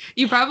long.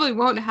 You probably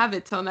won't have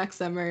it till next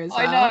summer as well.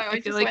 I know. I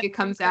feel like it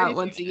comes out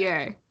once a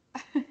year.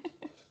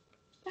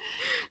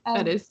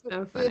 That is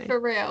so funny. For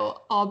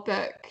real, our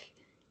book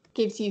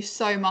gives you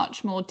so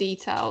much more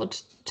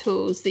detailed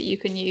tools that you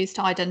can use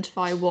to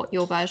identify what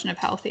your version of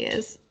healthy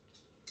is.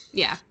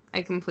 Yeah,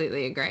 I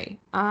completely agree.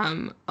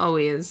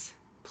 Always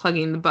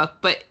plugging the book,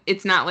 but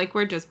it's not like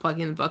we're just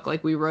plugging the book.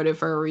 Like we wrote it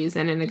for a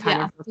reason, and it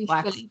kind of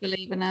reflects we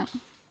believe in it.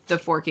 The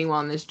forking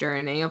wellness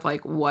journey of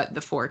like what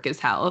the fork is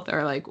health,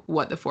 or like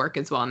what the fork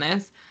is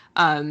wellness.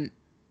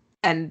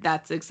 And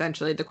that's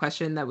essentially the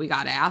question that we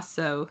got asked.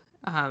 So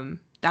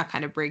that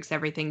kind of breaks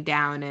everything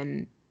down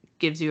and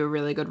gives you a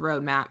really good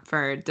roadmap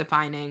for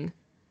defining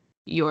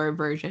your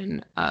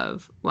version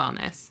of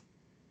wellness.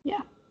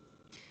 Yeah.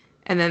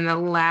 And then the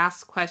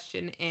last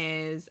question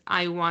is,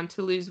 I want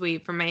to lose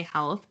weight for my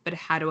health, but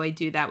how do I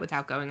do that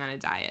without going on a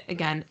diet?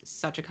 Again,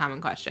 such a common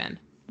question.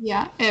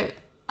 Yeah,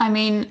 I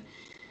mean,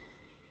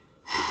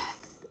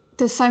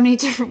 there's so many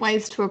different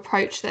ways to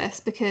approach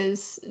this,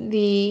 because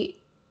the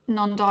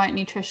non-diet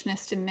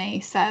nutritionist in me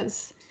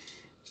says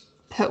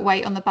put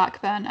weight on the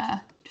back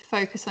burner,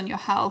 focus on your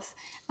health.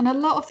 And a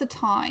lot of the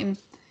time,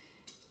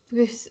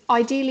 because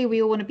ideally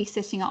we all want to be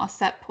sitting at our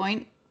set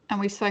point, and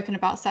we've spoken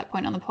about set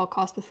point on the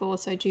podcast before,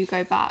 so do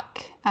go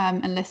back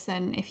and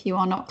listen if you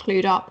are not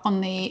clued up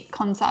on the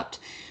concept.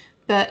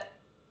 But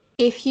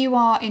if you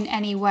are in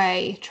any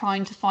way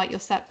trying to fight your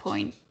set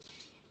point,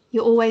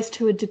 you're always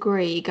to a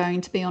degree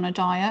going to be on a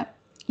diet.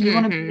 You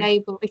want to be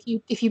able,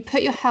 if you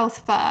put your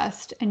health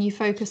first and you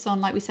focus on,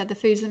 like we said, the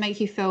foods that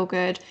make you feel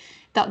good,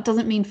 that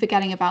doesn't mean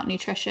forgetting about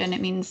nutrition. It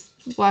means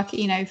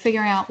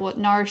figuring out what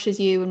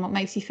nourishes you and what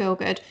makes you feel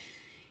good.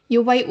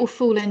 Your weight will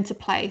fall into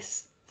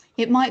place.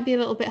 It might be a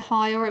little bit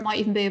higher, or it might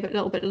even be a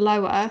little bit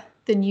lower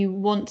than you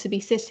want to be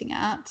sitting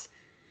at.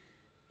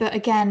 But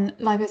again,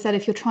 like I said,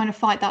 if you're trying to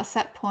fight that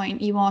set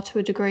point, you are to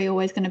a degree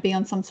always going to be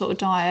on some sort of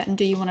diet. And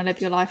do you want to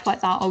live your life like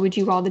that? Or would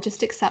you rather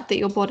just accept that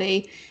your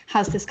body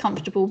has this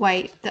comfortable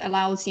weight that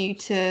allows you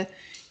to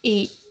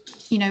eat,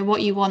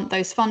 what you want,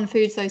 those fun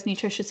foods, those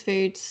nutritious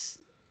foods,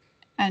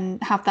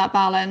 and have that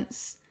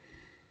balance?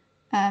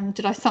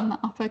 Did I sum that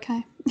up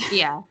okay?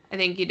 Yeah, I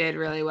think you did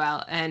really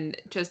well. And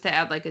just to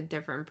add like a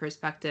different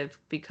perspective,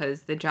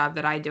 because the job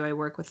that I do, I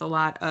work with a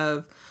lot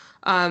of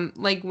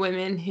like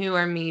women who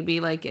are maybe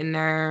like in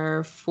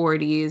their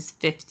 40s,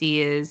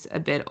 50s,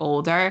 a bit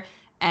older.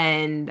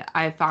 And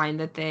I find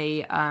that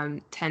they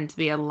tend to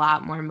be a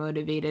lot more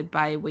motivated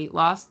by weight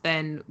loss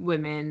than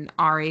women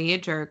our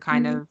age or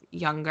kind of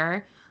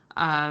younger.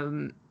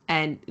 And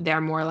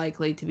they're more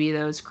likely to be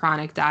those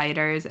chronic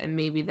dieters. And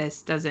maybe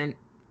this doesn't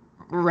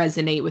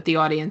resonate with the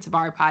audience of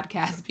our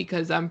podcast,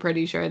 because I'm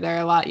pretty sure they're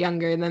a lot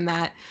younger than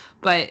that.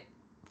 But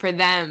for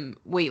them,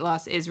 weight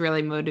loss is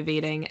really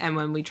motivating. And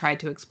when we try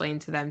to explain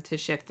to them to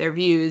shift their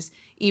views,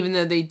 even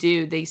though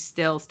they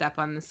still step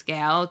on the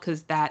scale,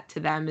 because that to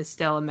them is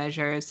still a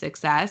measure of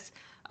success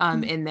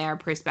in their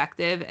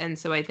perspective. And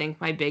so I think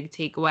my big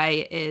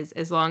takeaway is,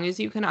 as long as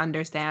you can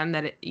understand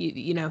that,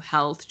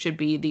 health should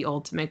be the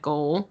ultimate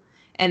goal,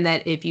 and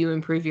that if you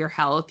improve your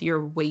health,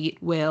 your weight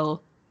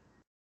will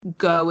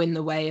go in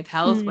the way of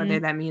health, whether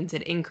that means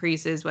it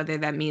increases, whether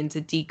that means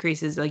it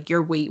decreases, like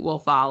your weight will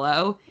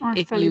follow.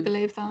 I fully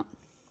believe that.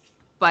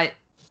 But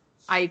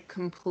I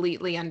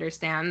completely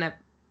understand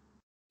that,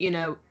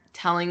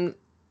 telling,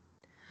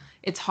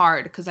 it's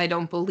hard because I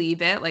don't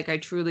believe it. Like I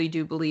truly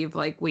do believe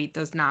like weight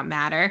does not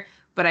matter,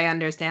 but I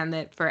understand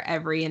that for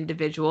every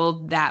individual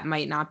that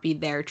might not be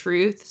their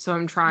truth. So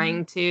I'm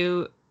trying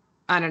to,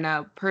 I don't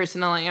know,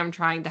 personally, I'm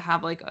trying to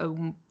have like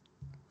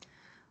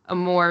a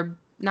more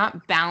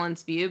not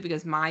balanced view,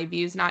 because my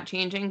view is not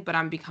changing, but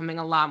I'm becoming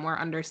a lot more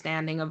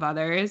understanding of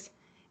others.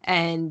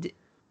 And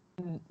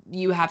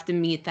you have to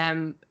meet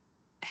them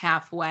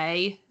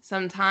halfway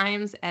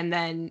sometimes. And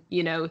then,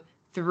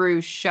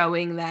 through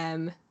showing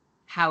them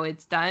how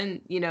it's done,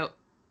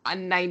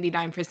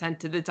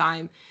 99% of the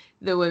time,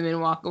 the women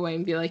walk away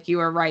and be like, you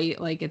are right.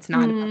 Like, it's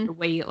not about the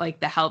weight, like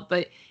the health.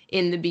 But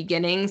in the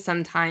beginning,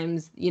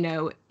 sometimes,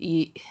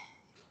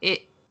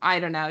 I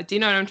don't know. Do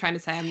you know what I'm trying to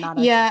say? I'm not.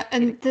 Yeah,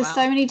 and there's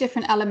so many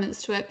different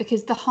elements to it,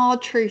 because the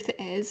hard truth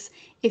is,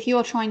 if you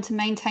are trying to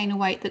maintain a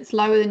weight that's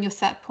lower than your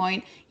set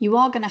point, you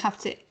are going to have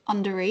to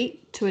undereat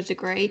to a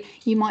degree.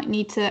 You might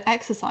need to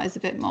exercise a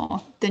bit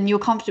more than you're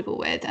comfortable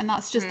with. And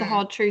that's just the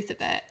hard truth of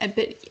it.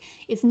 But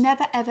it's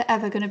never, ever,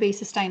 ever going to be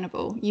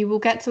sustainable. You will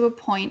get to a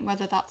point,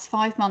 whether that's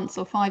 5 months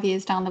or 5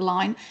 years down the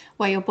line,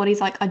 where your body's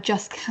like, I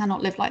just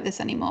cannot live like this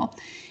anymore.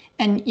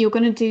 And you're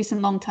going to do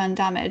some long-term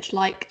damage,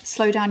 like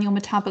slow down your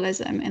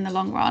metabolism in the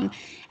long run.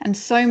 And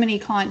so many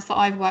clients that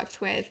I've worked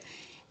with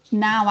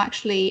now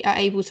actually are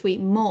able to eat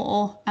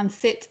more and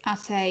sit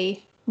at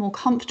a more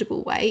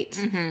comfortable weight,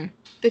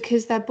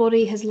 because their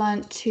body has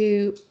learned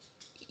to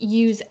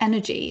use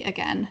energy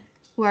again.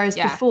 Whereas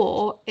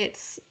before,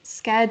 it's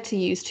scared to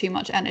use too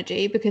much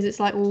energy, because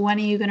it's like, well, when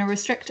are you going to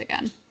restrict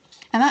again?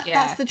 And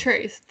that's the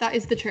truth. That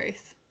is the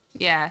truth.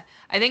 Yeah,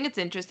 I think it's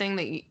interesting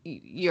that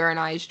your and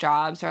I's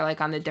jobs are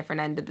like on the different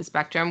end of the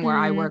spectrum, where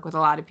I work with a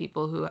lot of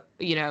people who,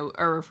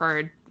 are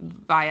referred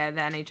via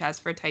the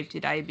NHS for type 2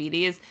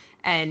 diabetes,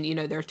 and,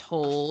 they're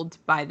told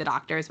by the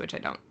doctors, which I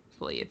don't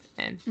believe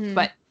in,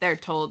 but they're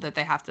told that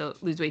they have to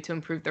lose weight to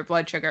improve their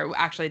blood sugar.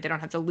 Actually, they don't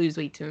have to lose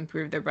weight to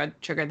improve their blood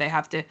sugar. They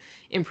have to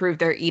improve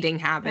their eating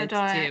habits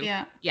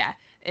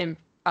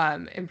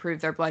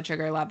improve their blood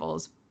sugar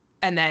levels.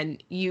 And then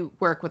you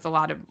work with a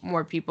lot of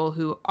more people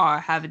who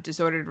have a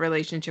disordered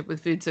relationship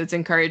with food. So it's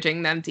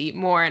encouraging them to eat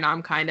more. And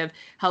I'm kind of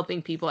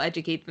helping people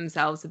educate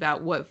themselves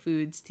about what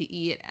foods to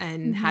eat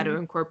and how to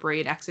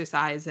incorporate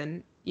exercise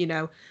and,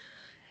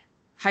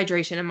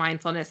 hydration and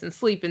mindfulness and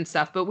sleep and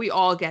stuff. But we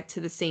all get to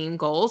the same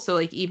goal. So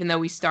like, even though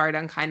we start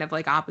on kind of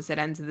like opposite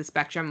ends of the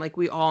spectrum, like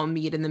we all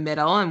meet in the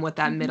middle. And what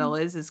that middle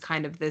is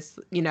kind of this,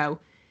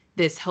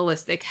 this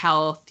holistic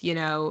health,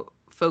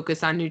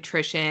 focus on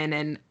nutrition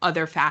and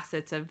other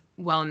facets of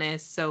wellness.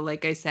 So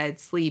like I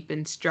said, sleep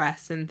and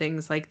stress and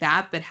things like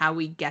that. But how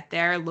we get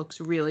there looks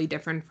really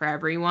different for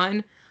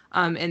everyone.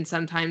 And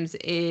sometimes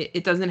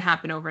it doesn't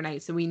happen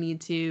overnight. So we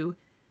need to,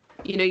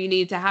 you know, you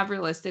need to have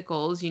realistic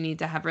goals. You need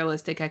to have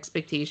realistic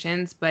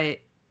expectations, but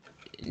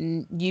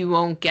you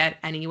won't get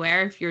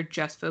anywhere if you're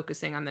just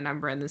focusing on the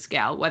number and the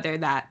scale, whether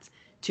that's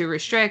to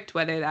restrict,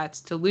 whether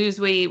that's to lose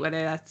weight,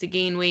 whether that's to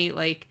gain weight.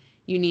 Like,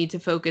 you need to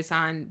focus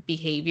on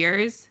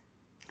behaviors.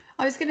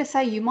 I was going to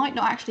say, you might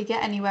not actually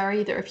get anywhere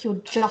either if you're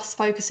just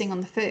focusing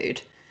on the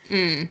food.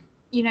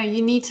 You know,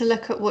 you need to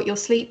look at what your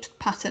sleep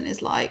pattern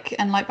is like.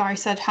 And like Barry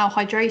said, how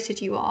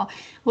hydrated you are.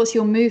 What's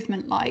your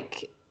movement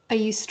like? Are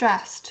you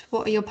stressed?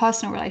 What are your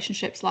personal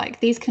relationships like?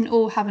 These can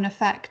all have an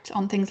effect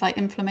on things like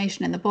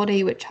inflammation in the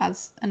body, which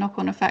has a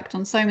knock-on effect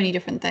on so many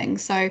different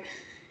things. So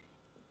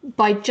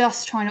by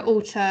just trying to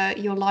alter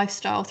your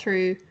lifestyle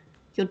through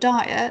your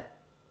diet,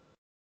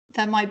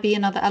 there might be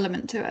another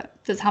element to it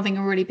that's having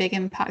a really big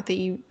impact that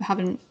you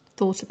haven't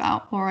thought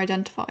about or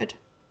identified.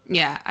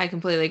 Yeah, I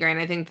completely agree. And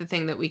I think the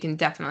thing that we can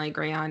definitely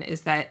agree on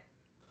is that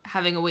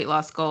having a weight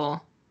loss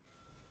goal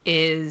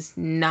is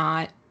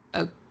not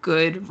a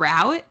good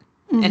route.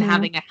 And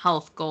having a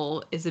health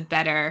goal is a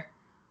better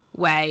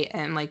way.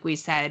 And like we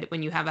said,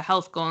 when you have a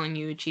health goal and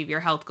you achieve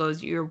your health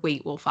goals, your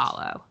weight will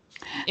follow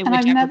in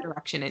whichever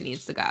direction it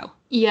needs to go.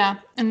 Yeah.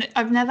 And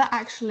I've never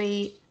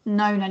actually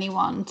known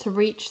anyone to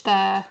reach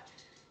their,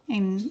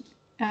 in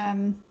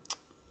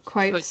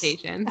quotes,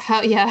 quotation.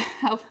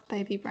 Health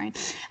baby brain,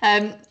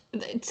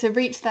 to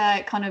reach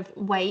their kind of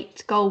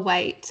goal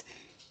weight,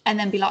 and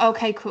then be like,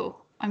 okay,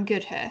 cool, I'm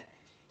good here.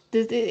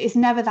 It's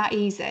never that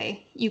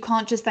easy. You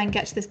can't just then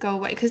get to this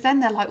goal weight, because then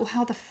they're like, well,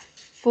 how the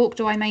fork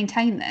do I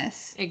maintain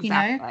this?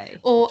 Exactly. You know?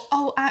 Or,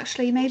 oh,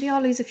 actually, maybe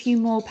I'll lose a few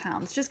more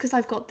pounds just because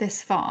I've got this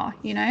far,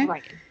 you know?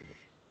 Right.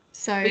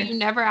 So, but you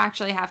never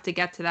actually have to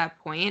get to that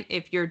point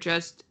if you're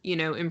just, you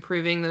know,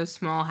 improving those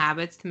small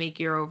habits to make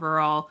your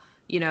overall,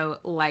 you know,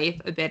 life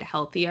a bit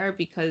healthier,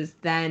 because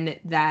then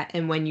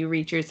and when you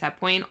reach your set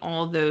point,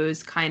 all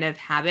those kind of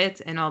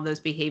habits and all those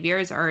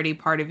behaviors are already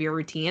part of your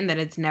routine, that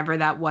it's never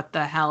that, what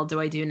the hell do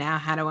I do now?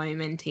 How do I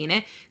maintain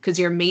it? Because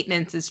your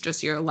maintenance is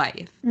just your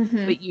life.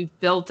 But you've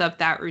built up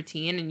that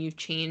routine and you've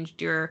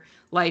changed your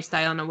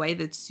lifestyle in a way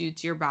that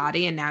suits your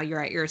body. And now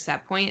you're at your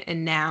set point,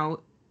 and now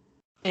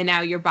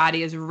your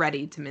body is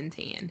ready to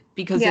maintain,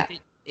 because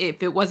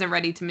if it wasn't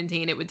ready to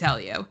maintain, it would tell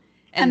you.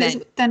 And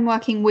it's then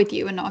working with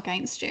you and not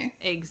against you.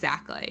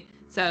 Exactly.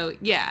 So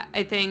yeah,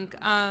 I think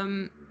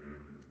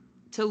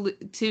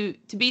to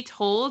be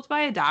told by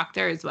a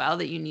doctor as well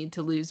that you need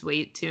to lose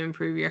weight to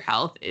improve your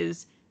health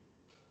is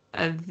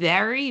a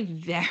very,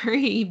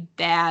 very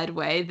bad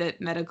way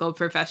that medical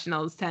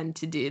professionals tend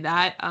to do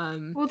that.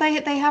 Well,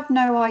 they have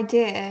no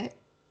idea.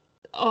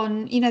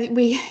 On, you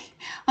know,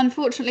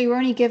 unfortunately we're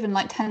only given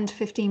like 10 to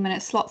 15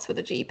 minute slots with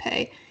a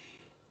GP.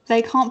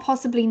 They can't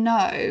possibly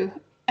know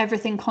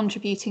everything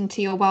contributing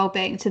to your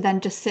well-being to then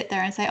just sit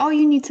there and say, oh,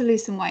 you need to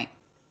lose some weight.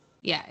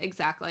 Yeah,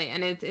 exactly.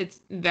 And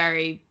it's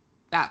very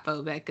fat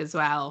phobic as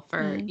well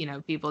for, you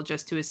know, people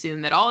just to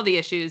assume that all the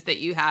issues that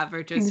you have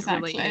are just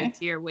related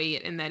to your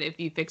weight, and that if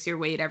you fix your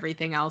weight,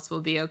 everything else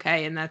will be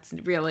okay. And that's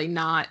really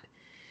not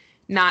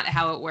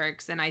how it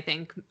works. And I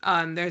think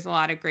there's a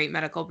lot of great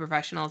medical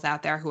professionals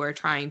out there who are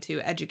trying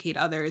to educate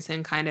others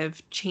and kind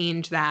of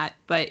change that.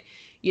 But,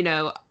 you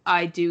know,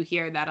 I do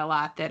hear that a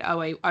lot, that,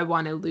 oh, I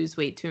want to lose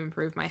weight to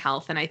improve my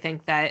health. And I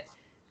think that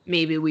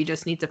maybe we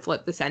just need to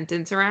flip the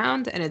sentence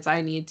around, and it's,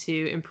 I need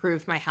to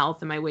improve my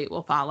health and my weight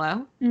will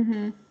follow.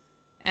 And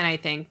I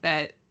think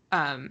that,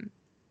 I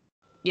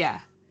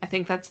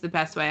think that's the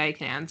best way I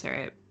can answer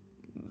it.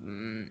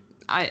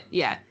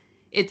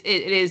 It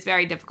is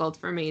very difficult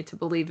for me to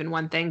believe in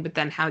one thing, but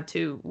then how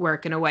to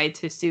work in a way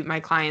to suit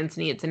my clients'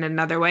 needs in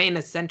another way. And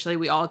essentially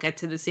we all get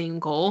to the same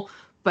goal,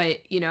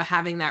 but, you know,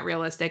 having that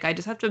realistic, I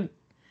just have to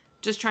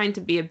trying to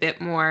be a bit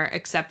more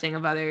accepting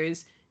of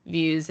others'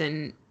 views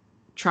and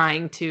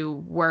trying to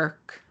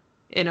work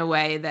in a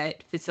way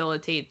that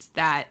facilitates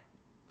that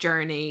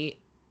journey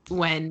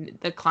when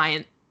the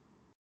client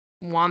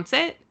wants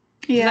it.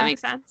 Does that make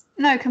sense?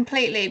 No,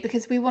 completely,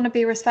 because we want to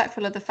be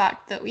respectful of the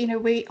fact that, you know,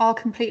 we are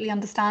completely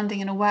understanding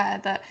and aware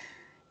that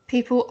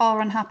people are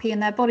unhappy in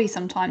their body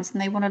sometimes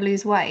and they want to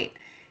lose weight.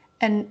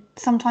 And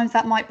sometimes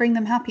that might bring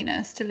them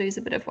happiness to lose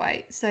a bit of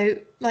weight. So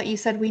like you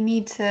said, we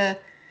need to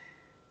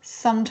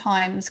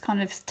sometimes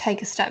kind of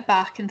take a step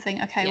back and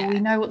think, okay, well, we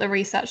know what the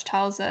research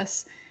tells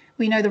us.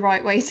 We know the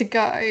right way to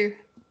go.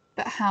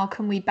 But how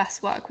can we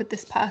best work with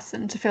this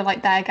person to feel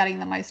like they're getting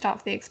the most out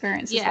of the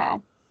experience as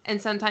well? And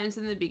sometimes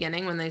in the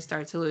beginning, when they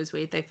start to lose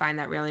weight, they find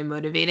that really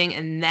motivating.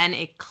 And then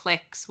it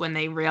clicks when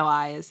they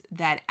realize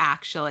that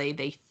actually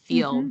they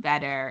feel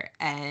better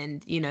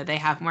and, you know, they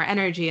have more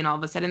energy, and all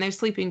of a sudden they're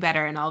sleeping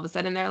better, and all of a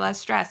sudden they're less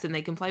stressed and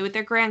they can play with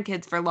their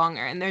grandkids for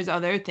longer. And there's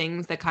other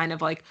things that kind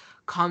of like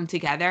come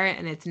together,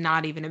 and it's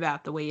not even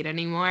about the weight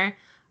anymore.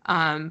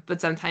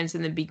 But sometimes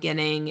in the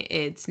beginning,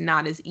 it's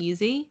not as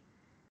easy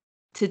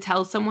to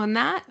tell someone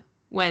that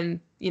when,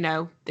 you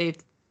know, they've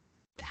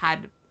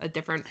had a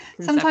different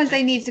conception. Sometimes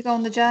they need to go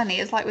on the journey.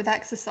 It's like with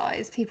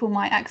exercise. People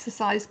might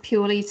exercise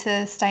purely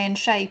to stay in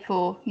shape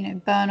or,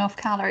 burn off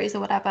calories or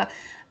whatever.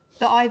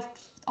 But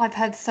I've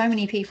heard so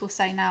many people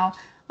say now,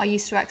 I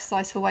used to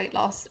exercise for weight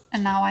loss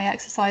and now I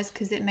exercise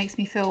because it makes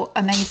me feel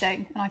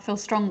amazing and I feel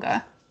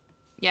stronger.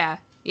 Yeah,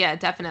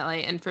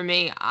 definitely. And for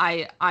me,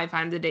 I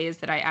find the days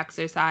that I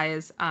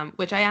exercise,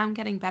 which I am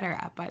getting better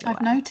at, by the way.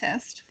 I've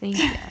noticed. Thank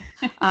you.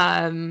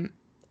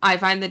 I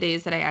find the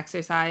days that I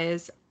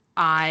exercise,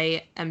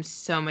 I am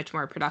so much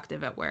more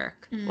productive at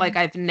work. Like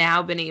I've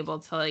now been able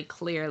to like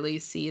clearly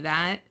see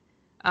that,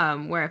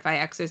 where if I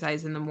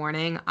exercise in the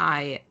morning,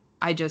 I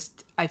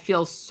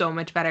feel so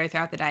much better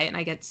throughout the day and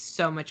I get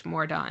so much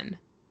more done.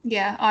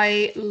 Yeah,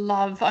 I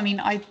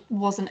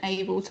wasn't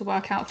able to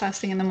work out first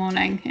thing in the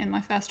morning in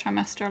my first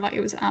trimester. Like it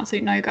was an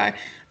absolute no-go.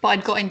 But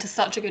I'd got into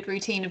such a good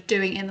routine of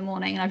doing it in the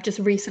morning, and I've just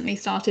recently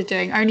started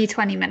doing only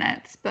 20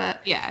 minutes, but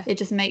yeah,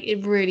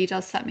 it really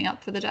does set me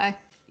up for the day.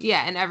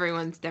 Yeah, and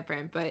everyone's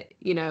different, but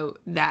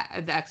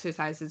that the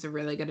exercise is a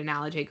really good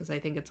analogy because I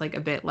think it's like a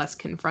bit less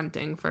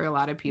confronting for a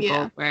lot of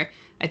people, where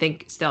I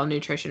think still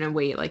nutrition and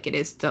weight, like it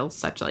is still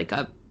such like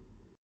a,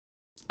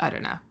 I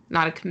don't know,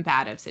 not a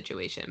combative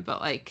situation,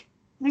 but like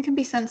it can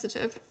be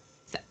sensitive.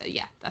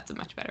 Yeah, that's a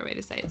much better way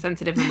to say it.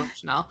 Sensitive,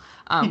 emotional,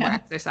 where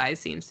exercise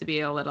seems to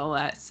be a little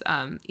less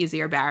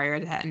easier barrier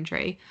to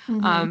entry.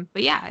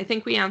 But yeah, I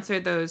think we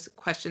answered those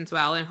questions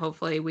well, and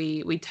hopefully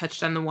we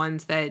touched on the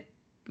ones that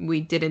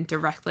we didn't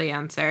directly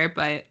answer,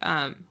 but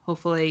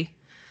hopefully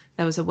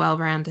that was a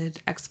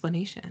well-rounded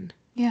explanation.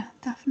 Yeah,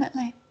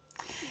 definitely.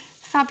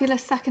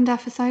 Fabulous second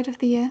episode of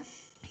the year.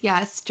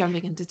 Yes,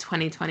 jumping into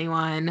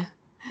 2021.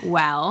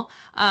 Well,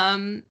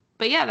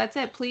 but yeah, that's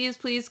it.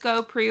 Please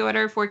go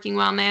pre-order Forking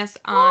Wellness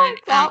on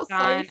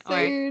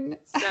Amazon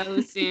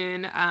so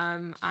soon.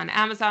 On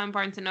Amazon,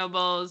 Barnes and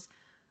Nobles.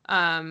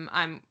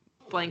 I'm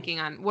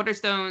blanking on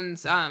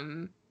Waterstones.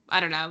 I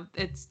don't know.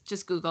 It's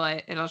just Google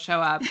it. It'll show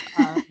up.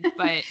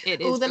 But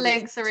it is. All the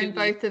links are in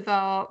both of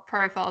our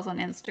profiles on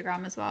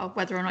Instagram as well.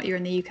 Whether or not you're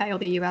in the UK or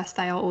the US,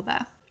 they are all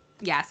there.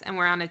 Yes, and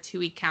we're on a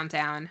 2-week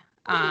countdown,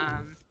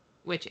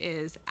 which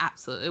is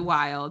absolutely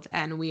wild.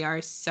 And we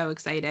are so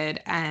excited,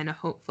 and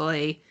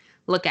hopefully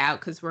look out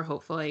because we're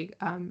hopefully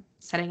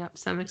setting up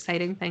some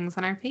exciting things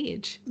on our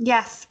page.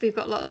 Yes, we've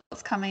got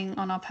lots coming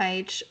on our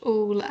page,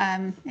 all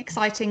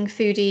exciting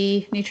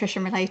foodie,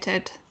 nutrition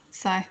related.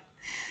 So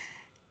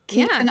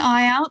keep an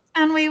eye out,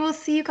 and we will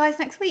see you guys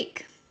next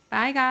week.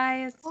 Bye,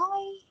 guys.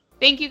 Bye.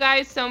 Thank you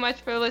guys so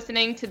much for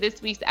listening to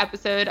this week's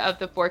episode of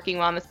the Forking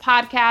Wellness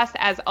Podcast.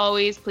 As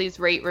always, please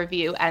rate,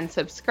 review, and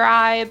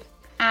subscribe.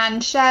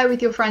 And share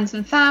with your friends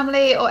and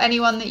family or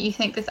anyone that you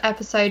think this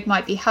episode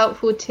might be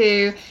helpful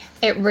to.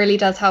 It really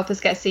does help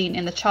us get seen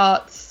in the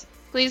charts.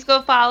 Please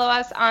go follow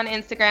us on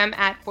Instagram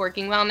at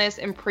Forking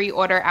Wellness and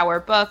pre-order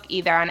our book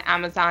either on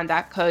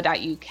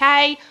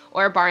amazon.co.uk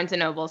or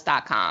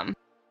barnesandnobles.com.